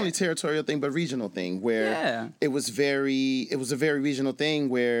not only territorial thing but regional thing, where it was a very regional thing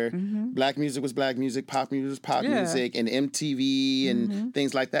where black music was black music, pop music was pop music, and MTV and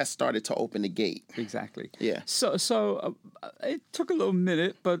things like that started to open the gate. Exactly. Yeah. So it took a little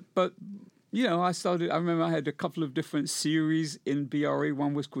minute, but I remember I had a couple of different series in BRE.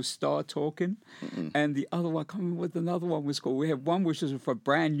 One was called Star Talking, and the other one, I can't remember what another one was called. We had one which was for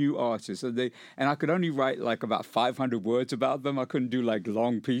brand new artists, and I could only write like about 500 words about them. I couldn't do like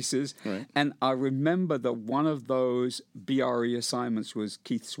long pieces. Right. And I remember that one of those BRE assignments was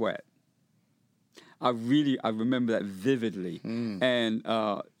Keith Sweat. I remember that vividly. And,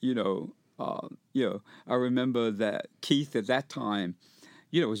 I remember that Keith at that time,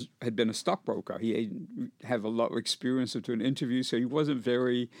 had been a stockbroker. He had a lot of experience of doing interviews, so he wasn't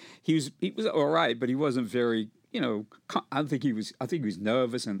very. He was all right, but he wasn't very. I think he was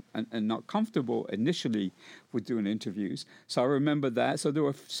nervous and not comfortable initially with doing interviews. So I remember that. So there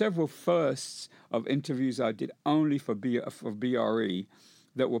were several firsts of interviews I did only for BRE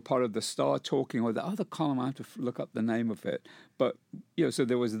that were part of the Star Talking or the other column. I have to look up the name of it. But, so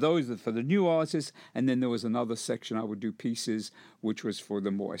there was those for the new artists, and then there was another section I would do pieces, which was for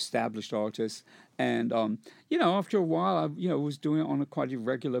the more established artists. And, after a while, I, was doing it on a quite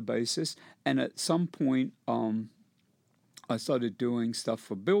irregular basis. And at some point, I started doing stuff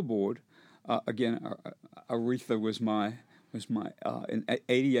for Billboard. Again, Aretha was my in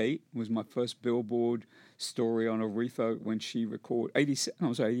 '88 was my first Billboard story on Aretha when she recorded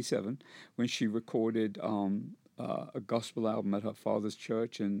 87 when she recorded a gospel album at her father's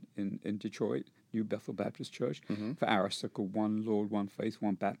church in Detroit, New Bethel Baptist Church, for Arista called One Lord, One Faith,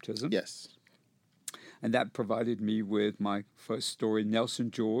 One Baptism. Yes. And that provided me with my first story. Nelson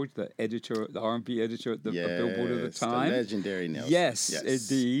George, the R&B editor at the Billboard at the time. The legendary Nelson. Yes,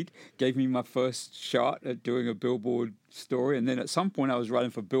 indeed. Gave me my first shot at doing a Billboard story. And then at some point I was writing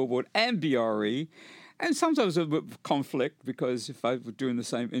for Billboard and BRE. And sometimes there was a bit of conflict because if I were doing the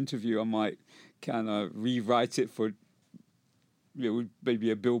same interview, I might kind of rewrite it for maybe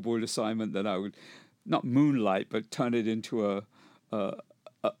a Billboard assignment that I would, not moonlight, but turn it into a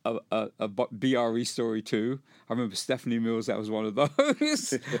BRE story too. I remember Stephanie Mills, that was one of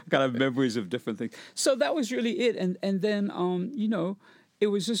those kind of memories of different things. So that was really it. And then, it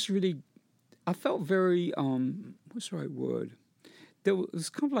was just really, I felt very, what's the right word? There was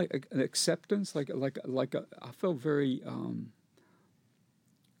kind of like an acceptance, I felt very,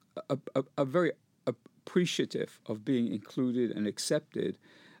 a very appreciative of being included and accepted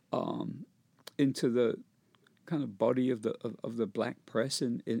into the kind of body of the black press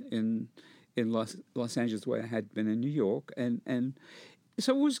in Los Angeles, where I had been in New York, and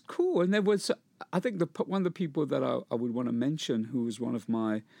so it was cool. And there was, I think, one of the people that I would want to mention, who was one of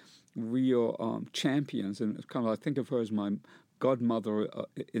my real champions, and kind of I think of her as my godmother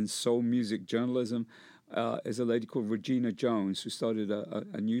in soul music journalism, is a lady called Regina Jones, who started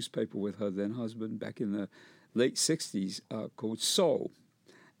a newspaper with her then husband back in the late '60s called Soul.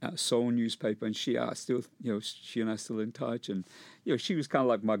 Soul newspaper, and she and I still in touch, and she was kind of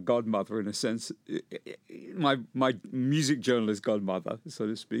like my godmother in a sense, my music journalist godmother, so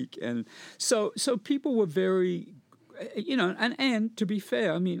to speak, and so people were very, and to be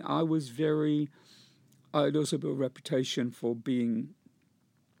fair, I mean, I had also built a reputation for being,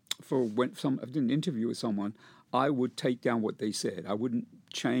 when I did an interview with someone, I would take down what they said, I wouldn't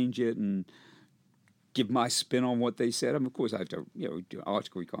change it and give my spin on what they said. I mean, of course, I have to, do an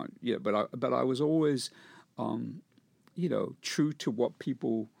article. We can't, but I was always, true to what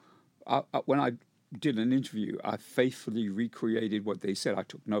people. When I did an interview, I faithfully recreated what they said. I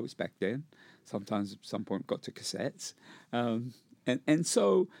took notes back then. Sometimes, at some point, got to cassettes, and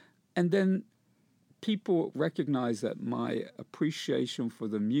then people recognized that my appreciation for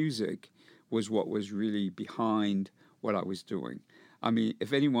the music was what was really behind what I was doing. I mean,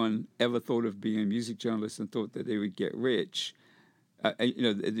 if anyone ever thought of being a music journalist and thought that they would get rich,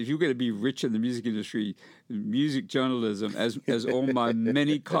 if you're going to be rich in the music industry, music journalism, as all my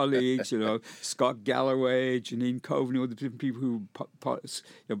many colleagues, Scott Galloway, Janine Coveney, all the different people who,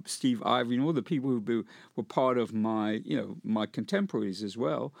 Steve Ivory, and all the people who were part of my, my contemporaries as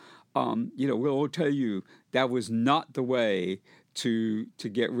well, we'll all tell you that was not the way to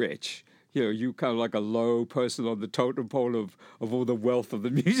get rich. You kind of like a low person on the totem pole of all the wealth of the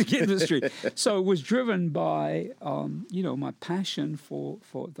music industry. So it was driven by, my passion for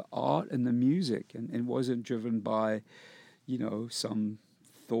the art and the music, and it wasn't driven by, some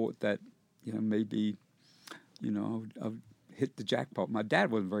thought that, maybe, I've hit the jackpot. My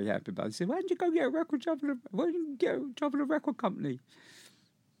dad wasn't very happy about it. He said, "Why didn't you go get a record job? Why didn't you get a job in a record company?"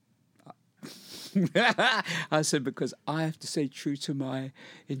 I said, because I have to stay true to my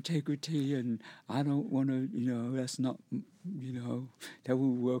integrity, and I don't want to, that's not, that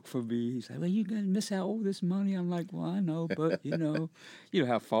won't work for me. He's like, "Well, you're going to miss out all this money." I'm like, "Well, I know, but,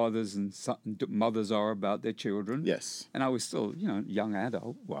 how fathers and mothers are about their children." Yes. And I was still, young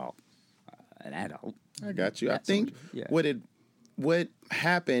adult. Well, an adult. I got you. I think what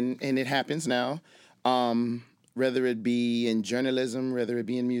happened, and it happens now, whether it be in journalism, whether it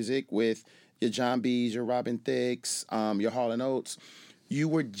be in music, with your John B's, your Robin Thicke's, your Hall & Oates, you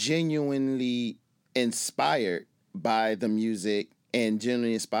were genuinely inspired by the music and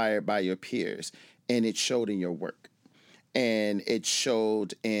genuinely inspired by your peers, and it showed in your work. And it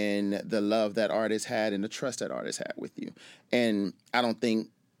showed in the love that artists had and the trust that artists had with you. And I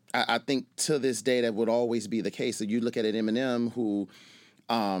think to this day that would always be the case. So you look at it, Eminem, who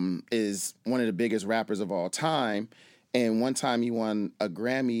is one of the biggest rappers of all time. And one time he won a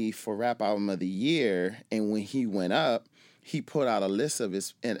Grammy for Rap Album of the Year. And when he went up, he put out a list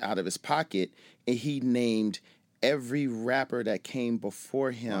out of his pocket, and he named every rapper that came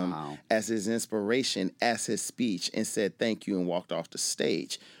before him as his inspiration, as his speech, and said thank you and walked off the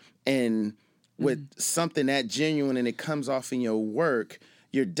stage. And with something that genuine and it comes off in your work,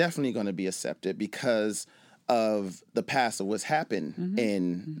 you're definitely going to be accepted because of the past of what's happened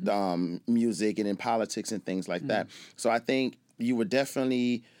in music and in politics and things like that. So I think you were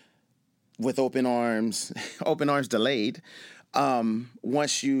definitely with open arms delayed.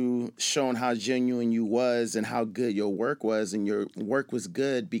 Once you shown how genuine you was and how good your work was, and your work was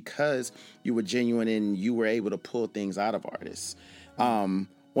good because you were genuine and you were able to pull things out of artists. One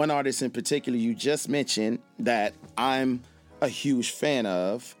artist in particular you just mentioned that I'm a huge fan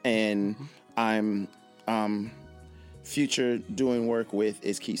of, and I'm future doing work with,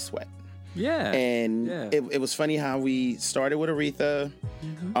 is Keith Sweat. Yeah. And it was funny how we started with Aretha.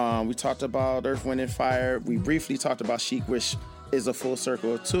 We talked about Earth, Wind, and Fire. We briefly talked about Chic, which is a full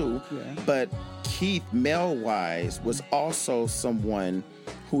circle too. Yeah. But Keith, male-wise, was also someone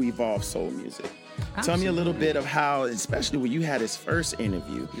who evolved soul music. Absolutely. Tell me a little bit of how, especially when you had his first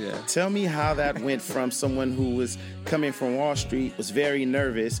interview, tell me how that went from someone who was coming from Wall Street, was very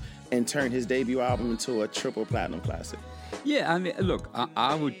nervous, and turned his debut album into a triple platinum classic. Yeah, I mean, look,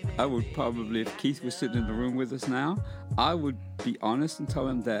 I would probably, if Keith was sitting in the room with us now, I would be honest and tell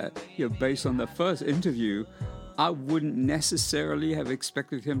him that, based on the first interview, I wouldn't necessarily have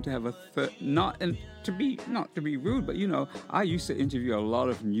expected him to have not to be rude, but I used to interview a lot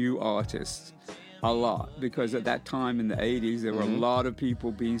of new artists. A lot, because at that time in the 80s, there were a lot of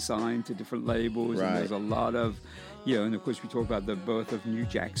people being signed to different labels, and there was a lot of, and of course we talk about the birth of New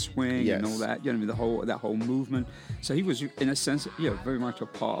Jack Swing and all that, that whole movement. So he was, in a sense, very much a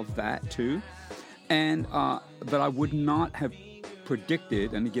part of that too. And but I would not have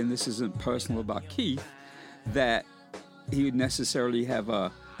predicted, and again, this isn't personal about Keith, that he would necessarily have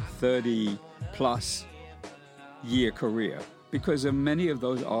a 30-plus year career. Because many of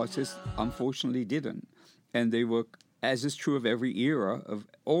those artists, unfortunately, didn't. And they were, as is true of every era of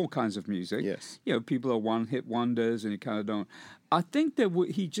all kinds of music. Yes. People are one-hit wonders, and you kind of don't. I think that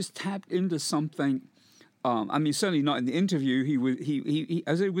he just tapped into something. I mean, certainly not in the interview. He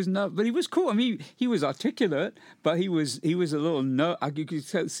as it was no, but he was cool. I mean, he was articulate, but he was a little you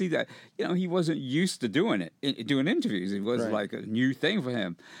could see that he wasn't used to doing interviews. It was like a new thing for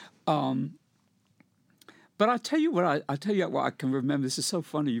him. But I tell you what I can remember. This is so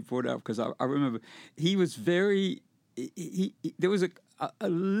funny you brought it up, because I remember he was very. There was a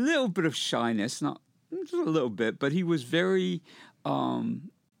little bit of shyness, not just a little bit, but he was very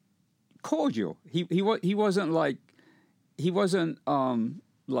cordial. He wasn't like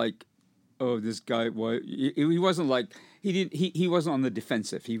oh, this guy. He wasn't like he wasn't on the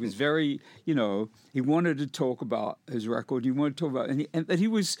defensive. He was very, he wanted to talk about his record. He wanted to talk about, and he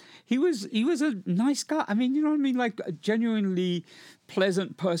was a nice guy. I mean, you know what I mean, like a genuinely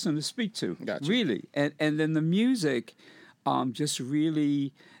pleasant person to speak to. Gotcha. Really, and then the music, just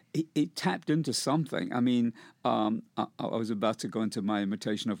really. It tapped into something. I mean, I was about to go into my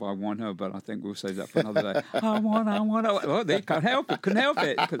imitation of I Want Her, but I think we'll save that for another day. I want her. Well, they couldn't help it.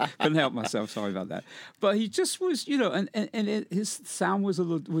 Couldn't help myself. Sorry about that. But he just was, his sound was a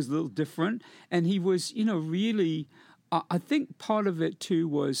little different, and he was, really. I think part of it too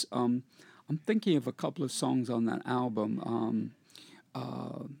was I'm thinking of a couple of songs on that album.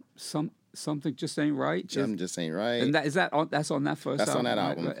 Something Just Ain't Right. Something Just Ain't Right. And that's on that first album. That's on that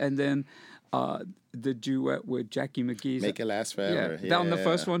album. Right? And then the duet with Jackie McGee. Make It Last Forever. Yeah. That on the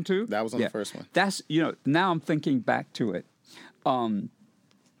first one too? That was on the first one. That's, now I'm thinking back to it.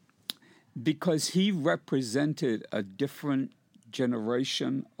 Because he represented a different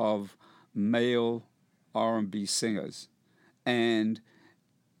generation of male R&B singers. And,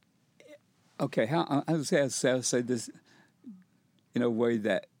 okay, I'll say this in a way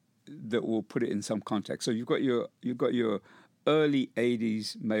that will put it in some context. So you've got your early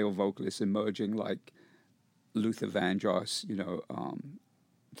 80s male vocalists emerging, like Luther Vandross,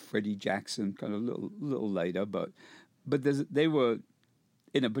 Freddie Jackson, kind of a little later, but they were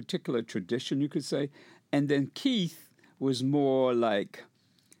in a particular tradition, you could say. And then Keith was more like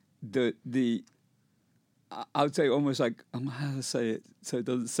the I would say almost like, I don't know how to say it so it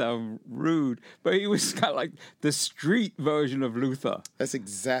doesn't sound rude, but he was kind of like the street version of Luther. That's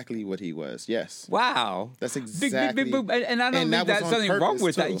exactly what he was. Yes. Wow. That's exactly. And I don't think there's something wrong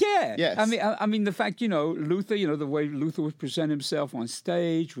with that. Yeah. Yes. I mean, the fact, Luther, the way Luther would present himself on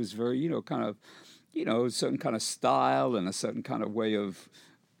stage was very, kind of, a certain kind of style and a certain kind of way of,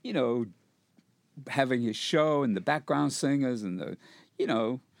 having his show and the background singers and the,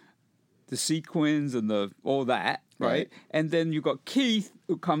 the sequins and the all that, right? And then you got Keith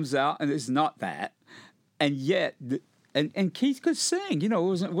who comes out and is not that, and yet and Keith could sing. It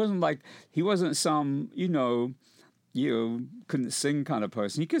wasn't like he wasn't some couldn't sing kind of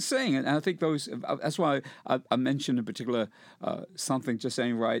person. He could sing, and I think that's why I mentioned in particular Something Just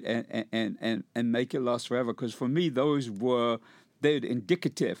Ain't Right and Make It Last Forever, because for me they're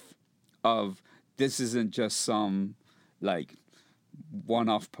indicative of this isn't just some like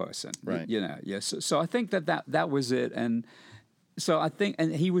one-off person, right? So I think that was it, and so I think,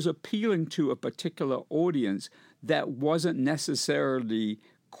 and he was appealing to a particular audience that wasn't necessarily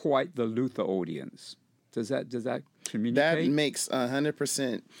quite the Luther audience. Does that communicate? That makes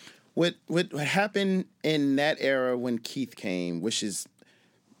 100%. What happened in that era when Keith came, which is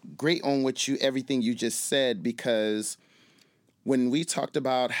great on everything you just said, because when we talked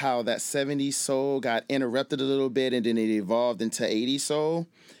about how that 70s soul got interrupted a little bit and then it evolved into 80s soul,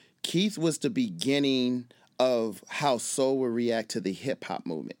 Keith was the beginning of how soul would react to the hip-hop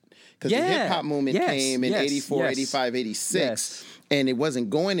movement. Because the hip-hop movement came in 84, 85, 86, and it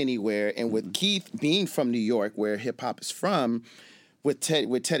wasn't going anywhere. And with Keith being from New York, where hip-hop is from, with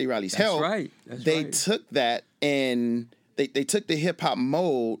Teddy Riley's help, they took that and they took the hip-hop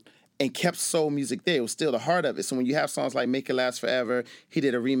mold and kept soul music there. It was still the heart of it. So when you have songs like Make It Last Forever, he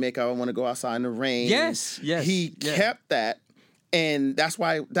did a remake of I Want to Go Outside in the Rain. Yes. He kept that. And that's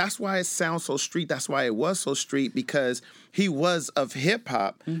why it sounds so street. That's why it was so street, because he was of hip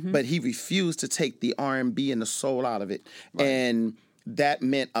hop, but he refused to take the R&B and the soul out of it. Right. And that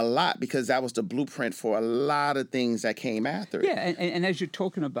meant a lot, because that was the blueprint for a lot of things that came after it. Yeah, and as you're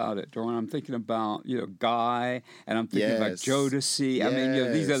talking about it, Doran, I'm thinking about, Guy, and I'm thinking about Jodeci. Yes. I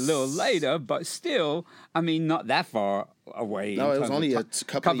mean, these are a little later, but still, I mean, not that far away. No, it was only a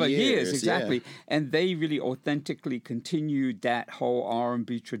couple of years. Exactly. Yeah. And they really authentically continued that whole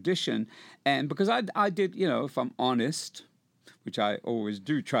R&B tradition. And because I did, if I'm honest, which I always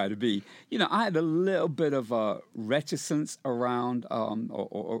do try to be, I had a little bit of a reticence around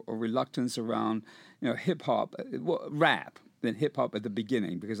or reluctance around, hip hop, rap than hip hop at the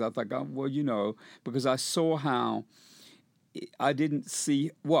beginning, because I thought, because I saw how I didn't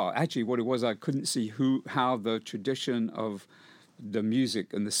see, actually what it was, I couldn't see how the tradition of the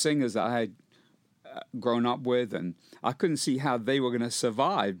music and the singers that I had grown up with, and I couldn't see how they were going to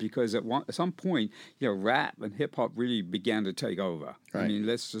survive, because at some point, rap and hip hop really began to take over. Right. I mean,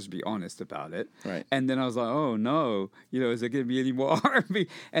 let's just be honest about it. Right. And then I was like, oh no, is there going to be any more R&B?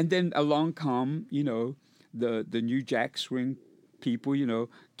 And then along come, the new Jack Swing people,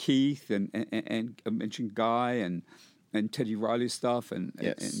 Keith and I mentioned Guy and Teddy Riley stuff and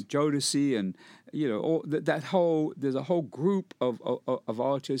Jodeci and all that whole, there's a whole group of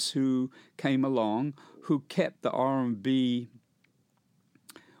artists who came along who kept the R&B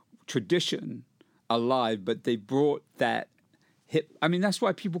tradition alive, but they brought that hip. I mean, that's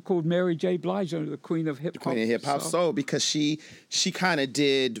why people called Mary J. Blige the queen of hip hop. Queen of hip hop soul, because she kind of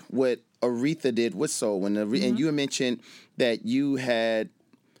did what Aretha did with soul. And you mentioned that you had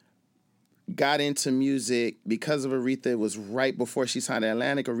got into music because of Aretha. It was right before she signed at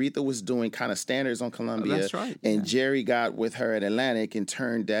Atlantic. Aretha was doing kind of standards on Columbia. That's right. And Jerry got with her at Atlantic and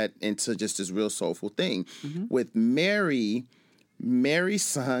turned that into just this real soulful thing. With Mary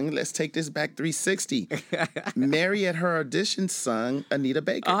sung, let's take this back 360. Mary at her audition sung Anita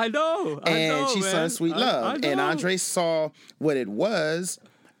Baker. I know. And she sung Sweet Love. I know. And Andre saw what it was,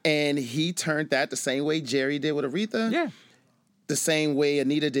 and he turned that the same way Jerry did with Aretha. Yeah. The same way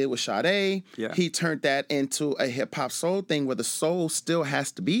Anita did with Sade. Yeah. He turned that into a hip-hop soul thing where the soul still has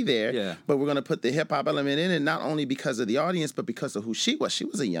to be there, but we're going to put the hip-hop element in it, not only because of the audience, but because of who she was. She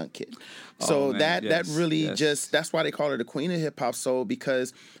was a young kid. So that really that's why they call her the queen of hip-hop soul,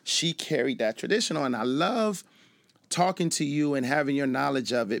 because she carried that tradition on. I love talking to you and having your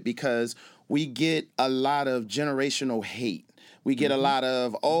knowledge of it, because we get a lot of generational hate. We get a lot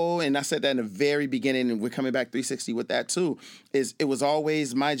of, and I said that in the very beginning, and we're coming back 360 with that too, is it was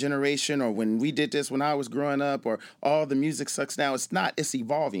always my generation, or when we did this when I was growing up, or all the music sucks now. It's not. It's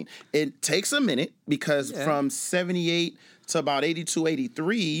evolving. It takes a minute, because from 78 to about 82,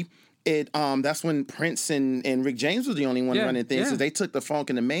 83, That's when Prince and Rick James was the only one running things. So they took the funk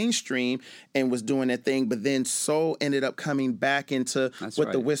in the mainstream and was doing that thing, but then soul ended up coming back into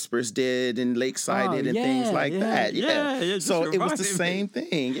the Whispers did and Lakeside did and things like that. So it was the same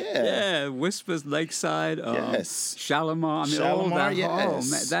thing. Whispers, Lakeside, Shalimar. I mean, all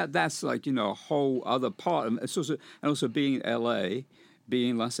that. That's like, a whole other part. And also being in L.A.,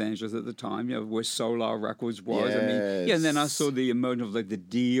 being in Los Angeles at the time, where Solar Records was. I mean, and then I saw the emergence of like the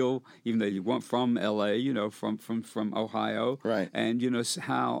Deal, even though you weren't from LA, from Ohio, right? And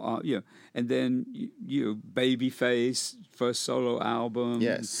how and then Babyface first solo album,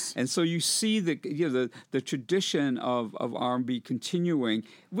 and so you see the tradition of R&B continuing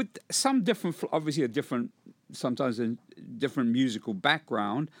with some different, obviously sometimes a different musical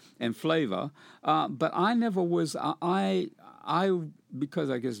background and flavor, but I never was because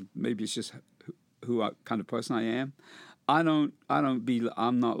I guess maybe it's just kind of person I am. I'm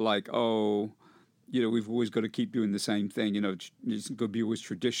not like, we've always got to keep doing the same thing. It's got to be always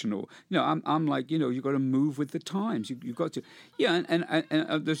traditional. I'm like, you got to move with the times. You've got to,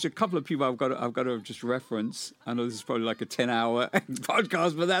 and there's a couple of people I've got to just reference. I know this is probably like a 10-hour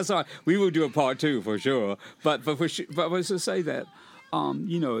podcast, but that's all right. We will do a part 2 for sure. But I was to say that,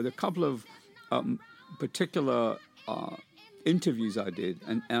 the couple of particular interviews I did,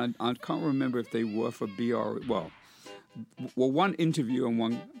 and I can't remember if they were for BR. Well, one interview and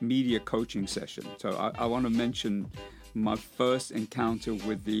one media coaching session. So I want to mention my first encounter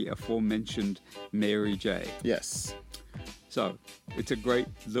with the aforementioned Mary J. Yes. So it's a great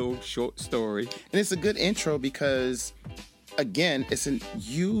little short story, and it's a good intro because, again,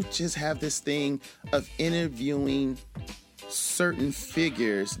 you just have this thing of interviewing certain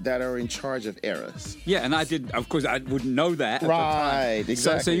figures that are in charge of eras. Yeah, and I wouldn't know that. Right,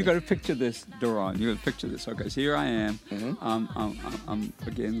 exactly. So you got to picture this, Duran. You got to picture this. Okay, so here I am. Mm-hmm. I'm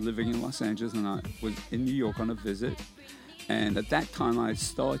again living in Los Angeles, and I was in New York on a visit. And at that time, I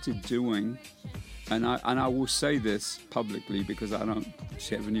started doing, and I will say this publicly because I don't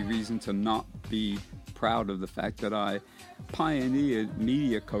have any reason to not be proud of the fact that I pioneered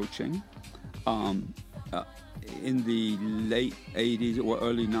media coaching. In the late 80s or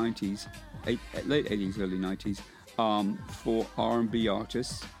early 90s, late 80s, early 90s, for R&B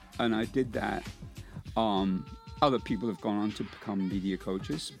artists, and I did that. Other people have gone on to become media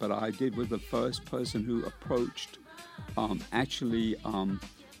coaches, but I was the first person who approached Arista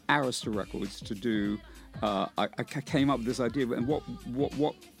Records to do. I came up with this idea, and what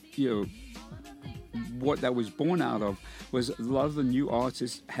that was born out of was a lot of the new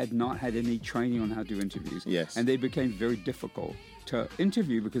artists had not had any training on how to do interviews. Yes. And they became very difficult to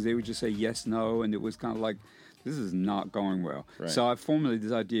interview because they would just say yes, no, and it was kind of like, this is not going well. Right. So I formulated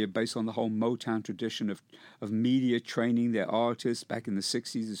this idea based on the whole Motown tradition of media training their artists back in the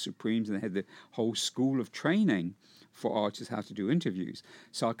 60s, the Supremes, and they had the whole school of training for artists how to do interviews.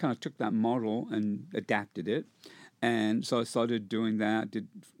 So I kind of took that model and adapted it. And so I started doing that, did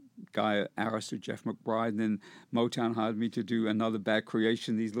guy at Arista, Jeff McBride, and then Motown hired me to do another Bad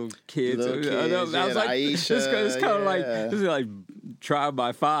Creation, these little kids. I was like, Aisha, it's kind of like, this is like trial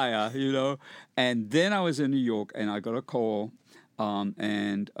by fire, And then I was in New York, and I got a call,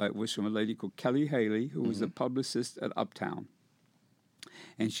 and it was from a lady called Kelly Haley, who was the publicist at Uptown.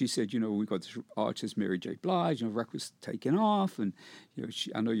 And she said, we got this artist, Mary J. Blige, record's taking off, and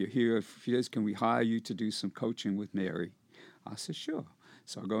I know you're here. If yes, can we hire you to do some coaching with Mary? I said, sure.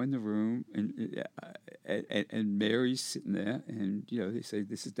 So I go in the room, and Mary's sitting there, and they say,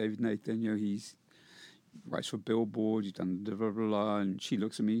 "This is David Nathan. He writes for Billboard. He's done blah blah blah." And she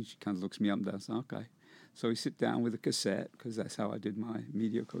looks at me. She kind of looks me up and down. So okay. So we sit down with a cassette because that's how I did my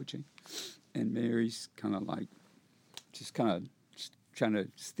media coaching. And Mary's kind of like, just trying to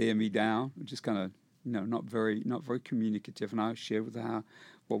stare me down, just kind of not very communicative. And I shared with her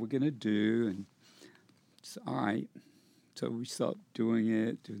what we're gonna do, and it's all right. So we start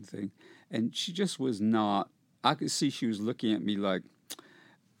doing the thing. And she just was not, I could see she was looking at me like,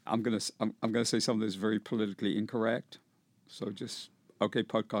 I'm gonna say something that's very politically incorrect. So just, okay,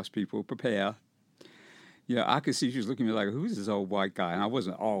 podcast people, prepare. I could see she was looking at me like, who's this old white guy? And I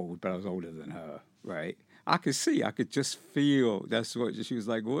wasn't old, but I was older than her, right? I could just feel, that's what, she was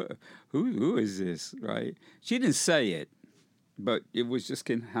like, what, who is this, right? She didn't say it, but it was just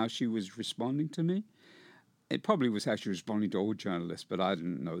how she was responding to me. It probably was how she was responding to old journalists, but I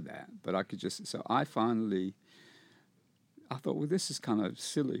didn't know that. But I could just, so I thought, well, this is kind of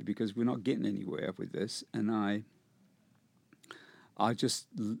silly because we're not getting anywhere with this. And I just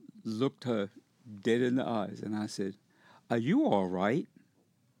looked her dead in the eyes and I said, are you all right?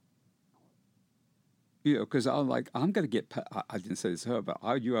 you know, because I'm like, I'm going to get paid. I didn't say this to her, but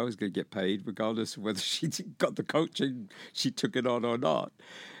I knew I was going to get paid regardless of whether she got the coaching, she took it on or not.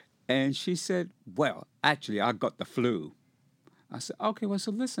 And she said, well, actually, I got the flu. I said, okay, well,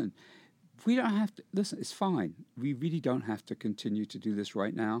 so listen, we don't have to, listen, it's fine. We really don't have to continue to do this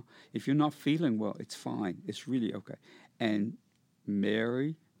right now. If you're not feeling well, it's fine. It's really okay. And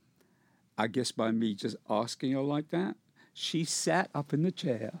Mary, I guess by me just asking her like that, she sat up in the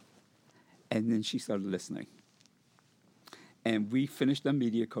chair and then she started listening. And we finished the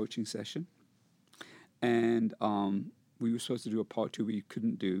media coaching session. And we were supposed to do a part 2 we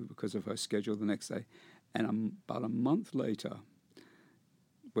couldn't do because of her schedule the next day. And about a month later,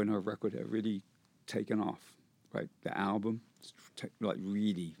 when her record had really taken off, right, the album, like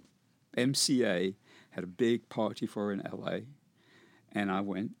really, MCA had a big party for her in LA. And I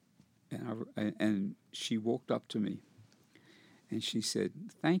went, and she walked up to me. And she said,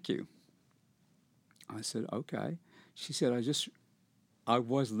 thank you. I said, okay. She said, I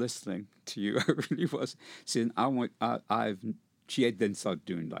was listening to you. I really was. She said, she had then started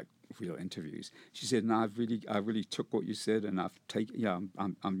doing like real interviews. She said, no, I really took what you said and I've taken,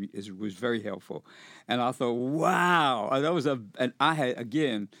 it was very helpful. And I thought, wow. And I had,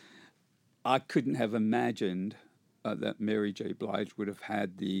 again, I couldn't have imagined that Mary J. Blige would have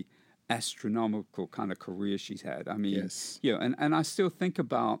had the astronomical kind of career she's had. I mean, yes. You know, and I still think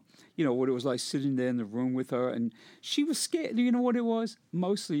about, you know, what it was like sitting there in the room with her, and she was scared. You know what it was?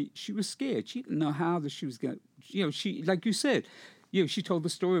 Mostly, she was scared. She didn't know how that she was going to, you know, she, like you said, you know, she told the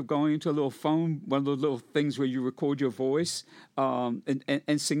story of going into a little phone, one of those little things where you record your voice and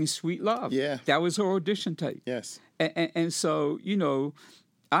singing Sweet Love. Yeah. That was her audition tape. Yes. And so, you know,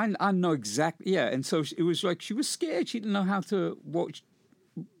 I know exactly, yeah. And so it was like she was scared. She didn't know how to watch.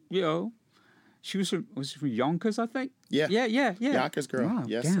 You know, she was from Yonkers, I think. Yeah. Yonkers girl. Wow,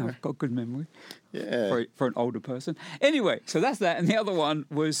 yes, yeah, sir. I've got good memory. Yeah. For an older person. Anyway, so that's that. And the other one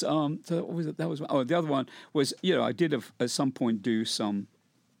was, so what was it? The other one was, you know, I did at some point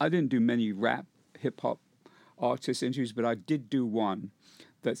I didn't do many rap, hip hop artist interviews, but I did do one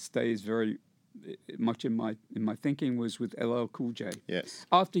that stays very much in my thinking, was with LL Cool J. Yes.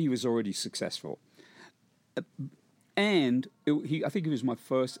 After he was already successful. And I think it was my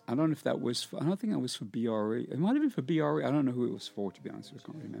first. I don't know if that was. I don't think that was for BRE. It might have been for BRE. I don't know who it was for, to be honest. I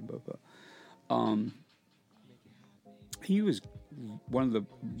can't remember. But he was one of the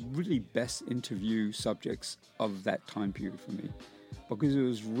really best interview subjects of that time period for me, because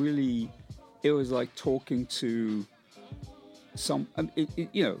it was like talking to some.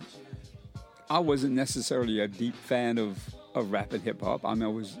 You know, I wasn't necessarily a deep fan of rap and hip hop. I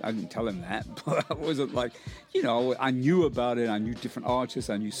mean, I didn't tell him that, but I wasn't like, you know, I knew about it. I knew different artists.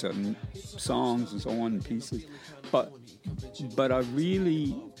 I knew certain songs and so on and pieces. But I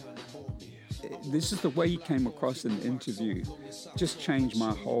really, this is the way he came across in the interview, just changed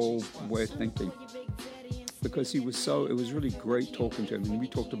my whole way of thinking. Because it was really great talking to him. And we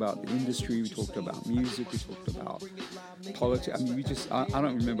talked about the industry, we talked about music, we talked about politics. I mean, I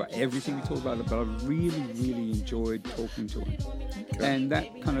don't remember everything we talked about, but I really, really enjoyed talking to him. Okay. And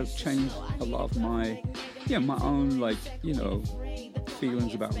that kind of changed a lot of my own, like, you know,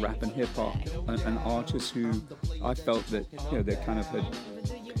 feelings about rap and hip hop, and artists who I felt that, you know, they kind of had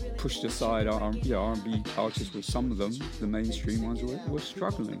pushed aside R&B artists, with some of them, the mainstream ones, were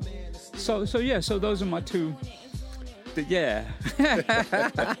struggling. So those are my two.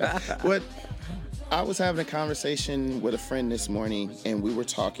 What I was having a conversation with a friend this morning, and we were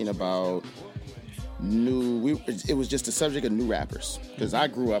talking about it was just the subject of new rappers, because I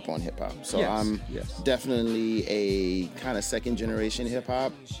grew up on hip hop, so I'm definitely a kind of second generation hip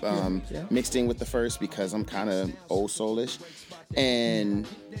hop, mixed in with the first, because I'm kind of old soulish. And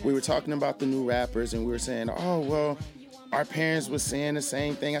we were talking about the new rappers, and we were saying, oh well, our parents were saying the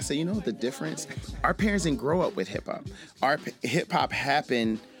same thing. I said, you know what the difference? Our parents didn't grow up with hip hop. Our hip hop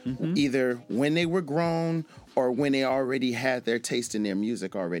happened either when they were grown or when they already had their taste in their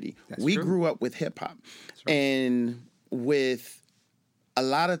music already. We grew up with hip hop. Right. And with a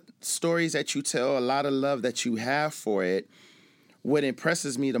lot of stories that you tell, a lot of love that you have for it, what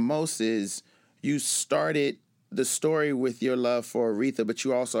impresses me the most is you started the story with your love for Aretha, but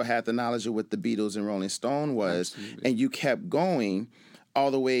you also had the knowledge of what the Beatles and Rolling Stone was. Absolutely. And you kept going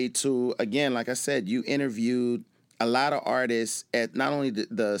all the way to, again, like I said, you interviewed a lot of artists at not only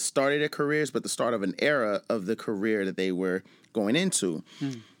the start of their careers, but the start of an era of the career that they were going into.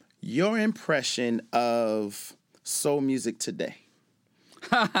 Your impression of soul music today?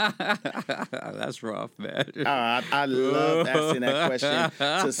 That's rough, man. I love asking that question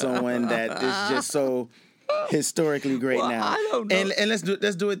to someone that is just so historically great now. I don't know. And let's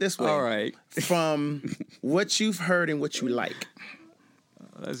do it this way. All right. From what you've heard and what you like.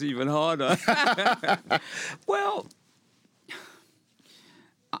 That's even harder. Well,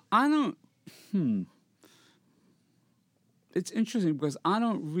 I don't. It's interesting because I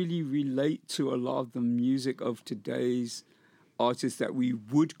don't really relate to a lot of the music of today's artists that we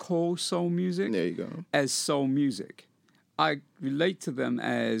would call soul music. There you go. As soul music. I relate to them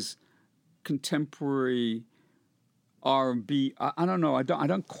as contemporary R&B. I don't know. I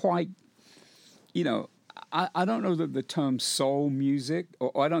don't quite, I don't know the term soul music,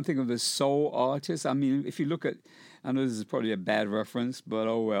 or I don't think of the soul artist. I mean, if you look at, I know this is probably a bad reference, but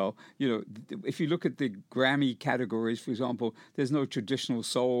oh well. If you look at the Grammy categories, for example, there's no traditional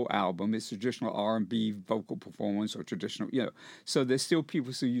soul album. It's traditional R&B vocal performance or traditional, So there's still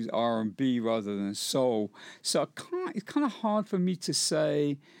people who use R&B rather than soul. So it's kind of hard for me to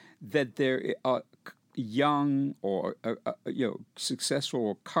say that there are young or successful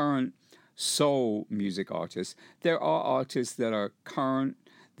or current soul music artists. There are artists that are current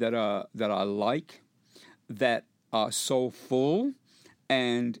that I like, that are soulful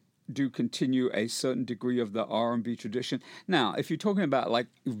and do continue a certain degree of the R&B tradition. Now, if you're talking about like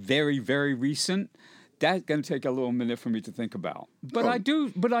very, very recent, that's going to take a little minute for me to think about. But I do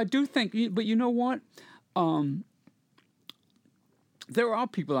think. But you know what? There are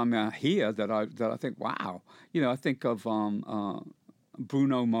people I hear that I think, wow. I think of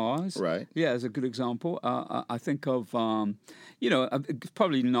Bruno Mars. Right. Yeah, as a good example. I think of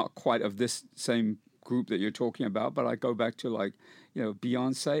probably not quite of this same group that you're talking about, but I go back to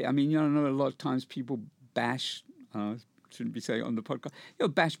Beyonce. I mean, I know a lot of times people bash. Shouldn't be saying on the podcast.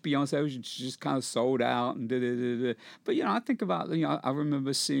 Bash Beyonce. She just kind of sold out and da. But I think about I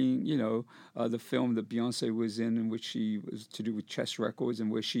remember seeing the film that Beyonce was in which she was to do with Chess Records, and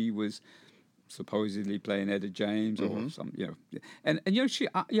where she was supposedly playing Etta James or some, and she,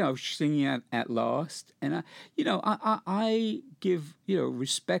 singing at Last, and I give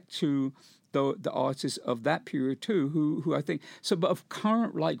respect to the artists of that period too, who I think so. But of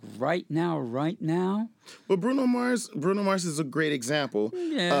current, like right now. Well, Bruno Mars is a great example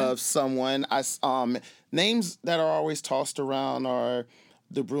of someone. Names that are always tossed around are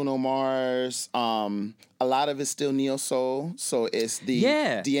the Bruno Mars. A lot of it's still neo soul, so it's the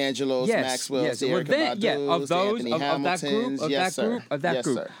D'Angelo's, Maxwell's, the Erykah Badu's, the Anthony Hamilton's. Of that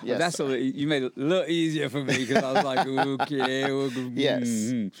group. That's you made it a little easier for me because I was like, okay.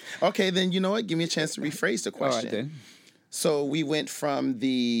 Yes. Okay, then you know what? Give me a chance to rephrase the question. All right, then. So we went from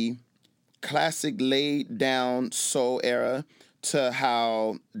the classic laid down soul era to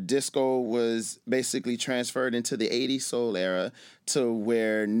how disco was basically transferred into the 80s soul era, to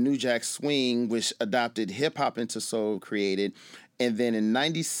where New Jack Swing, which adopted hip-hop into soul, created. And then in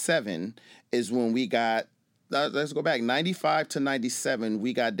 97 is when we got, let's go back, 95 to 97,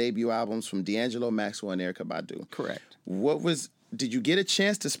 we got debut albums from D'Angelo, Maxwell, and Erykah Badu. Correct. Did you get a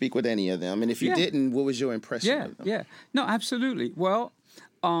chance to speak with any of them? And if you didn't, what was your impression of them? Yeah. No, absolutely. Well,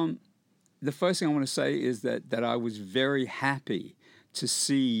 the first thing I want to say is that I was very happy to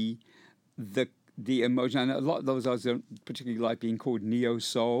see the emotion. And a lot of those I don't particularly like being called neo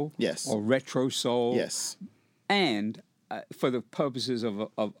soul, or retro soul, and for the purposes of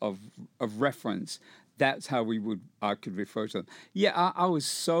reference, that's how I could refer to them. Yeah, I was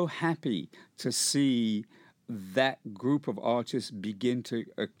so happy to see that group of artists begin to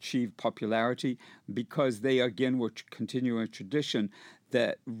achieve popularity, because they again were continuing a tradition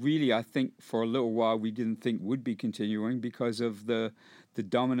that really, I think, for a little while we didn't think would be continuing because of the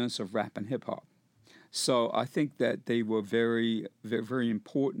dominance of rap and hip hop. So I think that they were very, very, very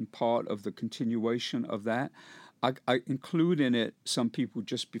important part of the continuation of that. I include in it some people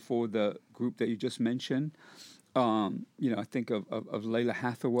just before the group that you just mentioned. I think of Lalah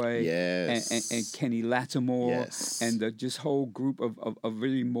Hathaway and Kenny Lattimore, and this whole group of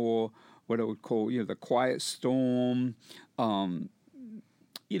really more what I would call the Quiet Storm.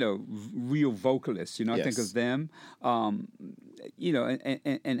 Real vocalists, I think of them, and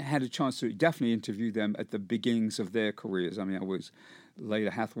had a chance to definitely interview them at the beginnings of their careers. I mean, I was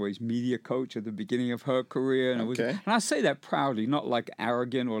Lalah Hathaway's media coach at the beginning of her career. And and I say that proudly, not like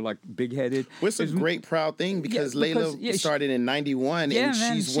arrogant or like big-headed. Well, it's a great, proud thing because Lalah started in 91 and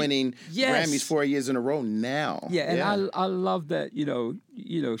she's winning Grammys 4 years in a row now. Yeah, and I love that,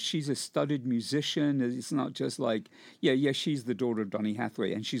 she's a studied musician. It's not just like, she's the daughter of Donny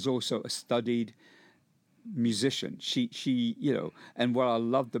Hathaway, and she's also a studied musician. She and what I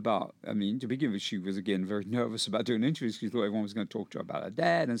loved about, to begin with, she was again very nervous about doing interviews because she thought everyone was going to talk to her about her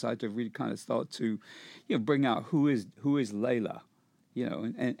dad, and so I had to really kind of start to, bring out who is Lalah, you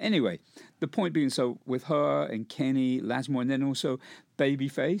know. And anyway, the point being, so with her and Kenny Lattimore, and then also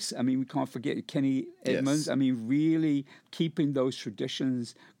Babyface. I mean, we can't forget Kenny Edmonds. Yes. I mean, really keeping those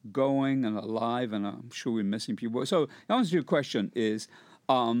traditions going and alive. And I'm sure we're missing people. So the answer to your question is,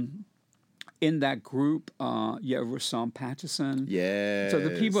 in that group, Rahsaan Patterson. Yes. So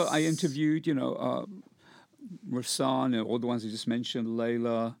the people I interviewed, you know, Rahsaan and all the ones I just mentioned,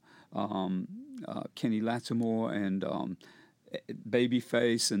 Layla, Kenny Lattimore, and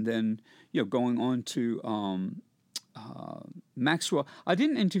Babyface, and then, you know, going on to Maxwell. I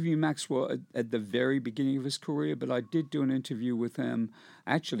didn't interview Maxwell at the very beginning of his career, but I did do an interview with him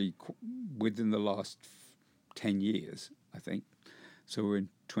actually within the last 10 years, I think. So we're in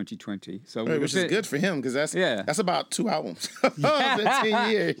 2020. So right, which is good for him, because that's about 2 albums. That's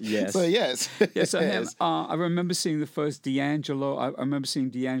 10 years. Yes. So yes. Yes. So him, I remember seeing the first D'Angelo. I remember seeing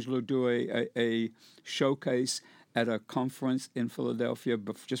D'Angelo do a showcase at a conference in Philadelphia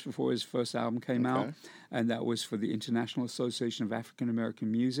just before his first album came out, and that was for the International Association of African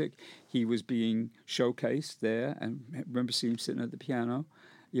American Music. He was being showcased there, and I remember seeing him sitting at the piano.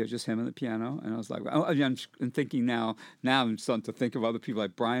 Yeah, just him and the piano. And I was like, I'm thinking now I'm starting to think of other people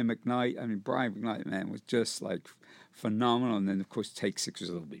like Brian McKnight. I mean, Brian McKnight, man, was just like phenomenal. And then, of course, Take Six was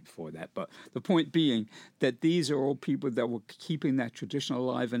a little bit before that. But the point being that these are all people that were keeping that tradition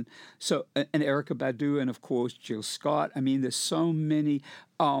alive. And so, and Erykah Badu, and of course, Jill Scott. I mean, there's so many.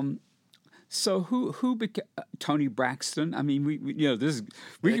 So who became Tony Braxton? I mean, we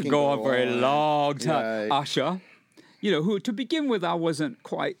could go on for a long time. Right. Usher. You know, who to begin with, I wasn't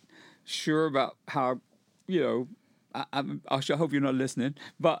quite sure about how, you know, Usher, I hope you're not listening,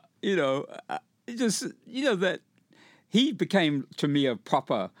 but, you know, just, you know, that he became, to me, a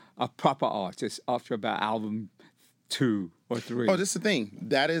proper artist after about album 2 or 3. Oh, this is the thing.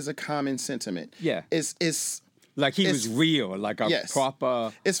 That is a common sentiment. Yeah. It's like he was real, like a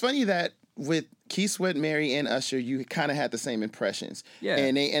proper. It's funny that with Keith Sweat, Mary, and Usher, you kind of had the same impressions. Yeah.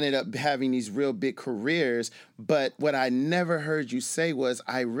 And they ended up having these real big careers. But what I never heard you say was,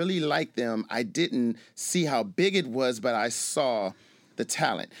 I really liked them. I didn't see how big it was, but I saw the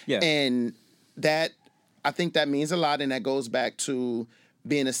talent. Yeah. And that, I think that means a lot. And that goes back to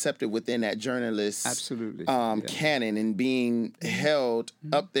being accepted within that journalist Absolutely. canon, and being held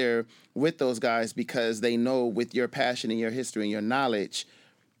up there with those guys, because they know with your passion and your history and your knowledge,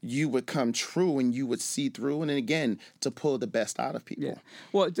 you would come true and you would see through, and then again, to pull the best out of people. Yeah.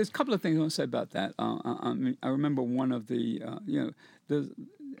 Well, there's a couple of things I want to say about that. I remember one of the,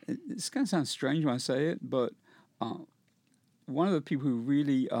 it's going to sound strange when I say it, but one of the people who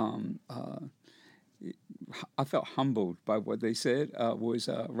really, I felt humbled by what they said, was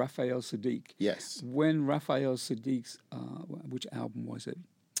Raphael Sadiq. Yes. When Raphael Sadiq's, which album was it?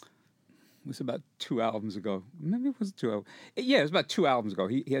 It was about 2 albums ago. Maybe it was 2 albums. Yeah, it was about 2 albums ago.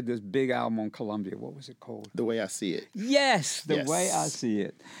 He had this big album on Columbia. What was it called? The Way I See It. Yes, The Way I See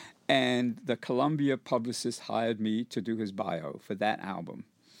It. And the Columbia publicist hired me to do his bio for that album.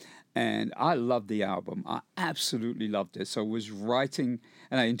 And I loved the album. I absolutely loved it. So I was writing,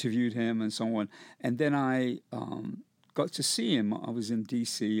 and I interviewed him and so on. And then I got to see him. I was in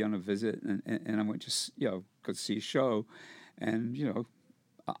D.C. on a visit, and I went to, got to see a show. And,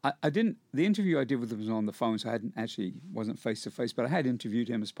 I didn't. The interview I did with him was on the phone, so wasn't face to face. But I had interviewed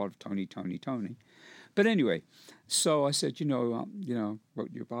him as part of Tony. But anyway, so I said, wrote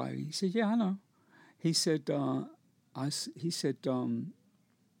your bio. He said, yeah, I know. He said,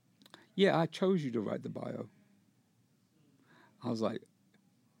 yeah, I chose you to write the bio. I was like,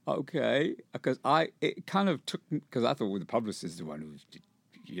 okay, because it kind of took me, because I thought the publicist is the one who,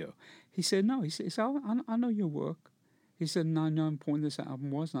 He said no. He said, I know your work. He said, no, how important this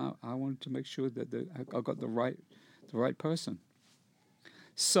album was, and I wanted to make sure that I got the right person.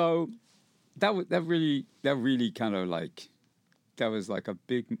 So that really kind of like, that was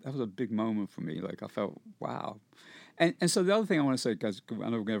a big moment for me. Like, I felt, wow. And so the other thing I want to say, because I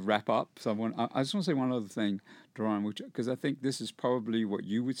know we're going to wrap up, so I just want to say one other thing, Doron, because I think this is probably what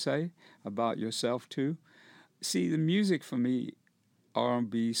you would say about yourself too. See, the music for me,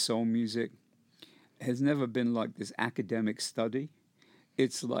 R&B, soul music, has never been like this academic study.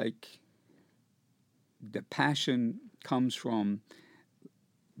 It's like the passion comes from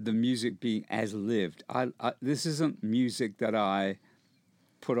the music being as lived. This isn't music that I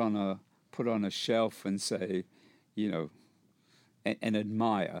put on a shelf and say, and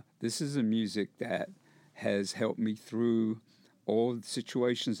admire. This is a music that has helped me through all the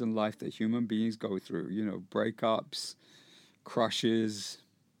situations in life that human beings go through. Breakups, crushes,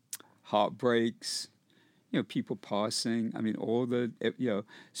 heartbreaks, people passing. I mean, all the,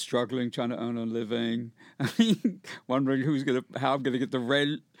 struggling, trying to earn a living. I mean, wondering how I'm going to get the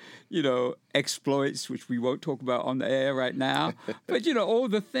rent, exploits, which we won't talk about on the air right now. But, all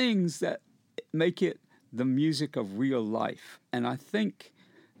the things that make it the music of real life. And I think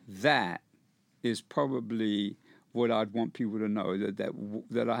that is probably what I'd want people to know,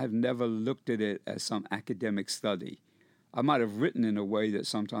 that I have never looked at it as some academic study. I might have written in a way that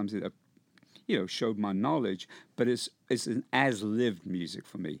sometimes it, showed my knowledge, but it's an as-lived music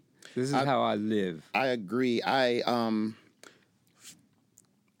for me. This is how I live. I agree.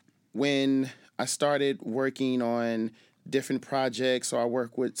 When I started working on different projects, or I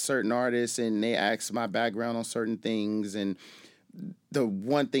work with certain artists and they ask my background on certain things, and the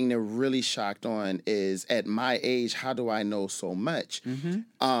one thing they're really shocked on is, at my age, how do I know so much?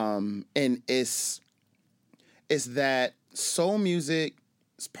 Mm-hmm. And it's that soul music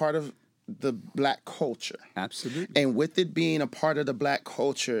is part of the Black culture. Absolutely. And with it being a part of the Black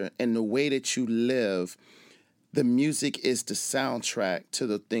culture and the way that you live, the music is the soundtrack to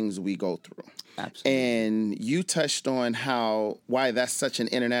the things we go through. Absolutely. And you touched on why that's such an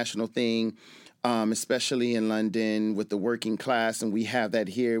international thing, especially in London with the working class. And we have that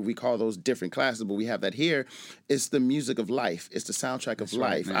here. We call those different classes, but we have that here. It's the music of life. It's the soundtrack of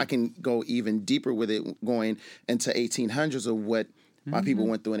life. Right, I can go even deeper with it, going into 1800s of what my people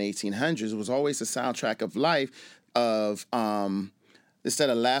went through in 1800s. It was always a soundtrack of life of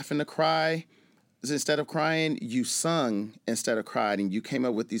instead of laughing to cry, instead of crying, you sung instead of cried. And you came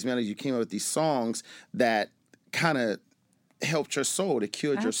up with these melodies, you came up with these songs that kind of helped your soul, that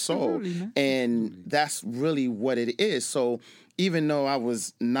cured your soul. Man. And that's really what it is. So even though I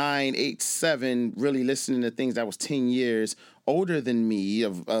was 9, 8, 7, really listening to things that was 10 years older than me,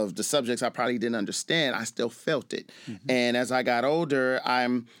 of the subjects I probably didn't understand, I still felt it. Mm-hmm. And as I got older,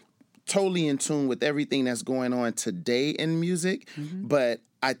 I'm totally in tune with everything that's going on today in music. Mm-hmm. But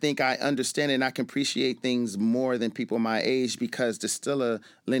I think I understand it and I can appreciate things more than people my age, because there's still a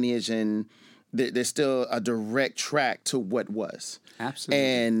lineage and there's still a direct track to what was. Absolutely.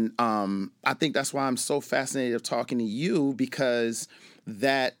 And I think that's why I'm so fascinated of talking to you, because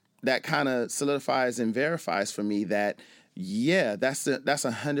that kind of solidifies and verifies for me that, that's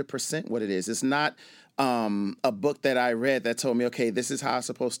 100% what it is. It's not a book that I read that told me, okay, this is how I'm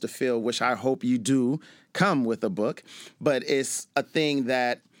supposed to feel, which I hope you do come with a book. But it's a thing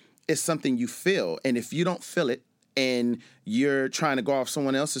that is something you feel. And if you don't feel it, and you're trying to go off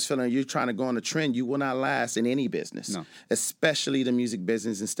someone else's feeling, or you're trying to go on a trend, you will not last in any business, especially the music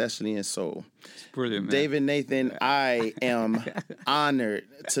business, especially in soul. It's brilliant, man. David Nathan, I am honored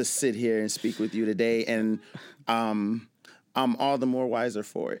to sit here and speak with you today, and I'm all the more wiser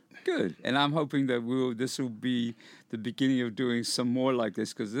for it. Good. And I'm hoping that this will be the beginning of doing some more like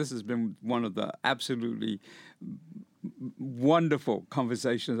this, because this has been one of the absolutely wonderful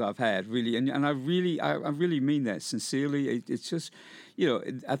conversations I've had, really, and I really mean that sincerely. It's just,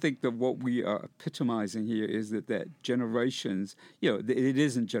 I think that what we are epitomizing here is that generations, it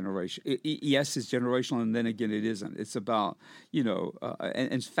isn't generation. Yes, it's generational, and then again, it isn't. It's about, and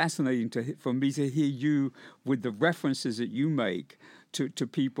it's fascinating for me to hear you with the references that you make to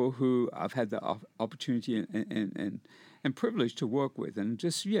people who I've had the opportunity and privilege to work with, and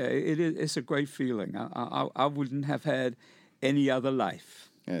just it's a great feeling. I wouldn't have had any other life.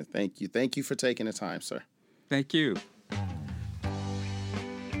 Yeah, thank you for taking the time, sir. Thank you.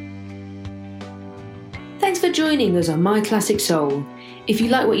 Thanks for joining us on My Classic Soul. If you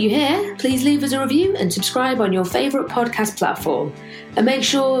like what you hear, please leave us a review and subscribe on your favourite podcast platform. And make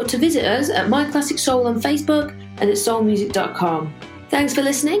sure to visit us at My Classic Soul on Facebook and at soulmusic.com. Thanks for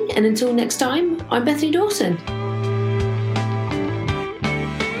listening, and until next time, I'm Bethany Dawson.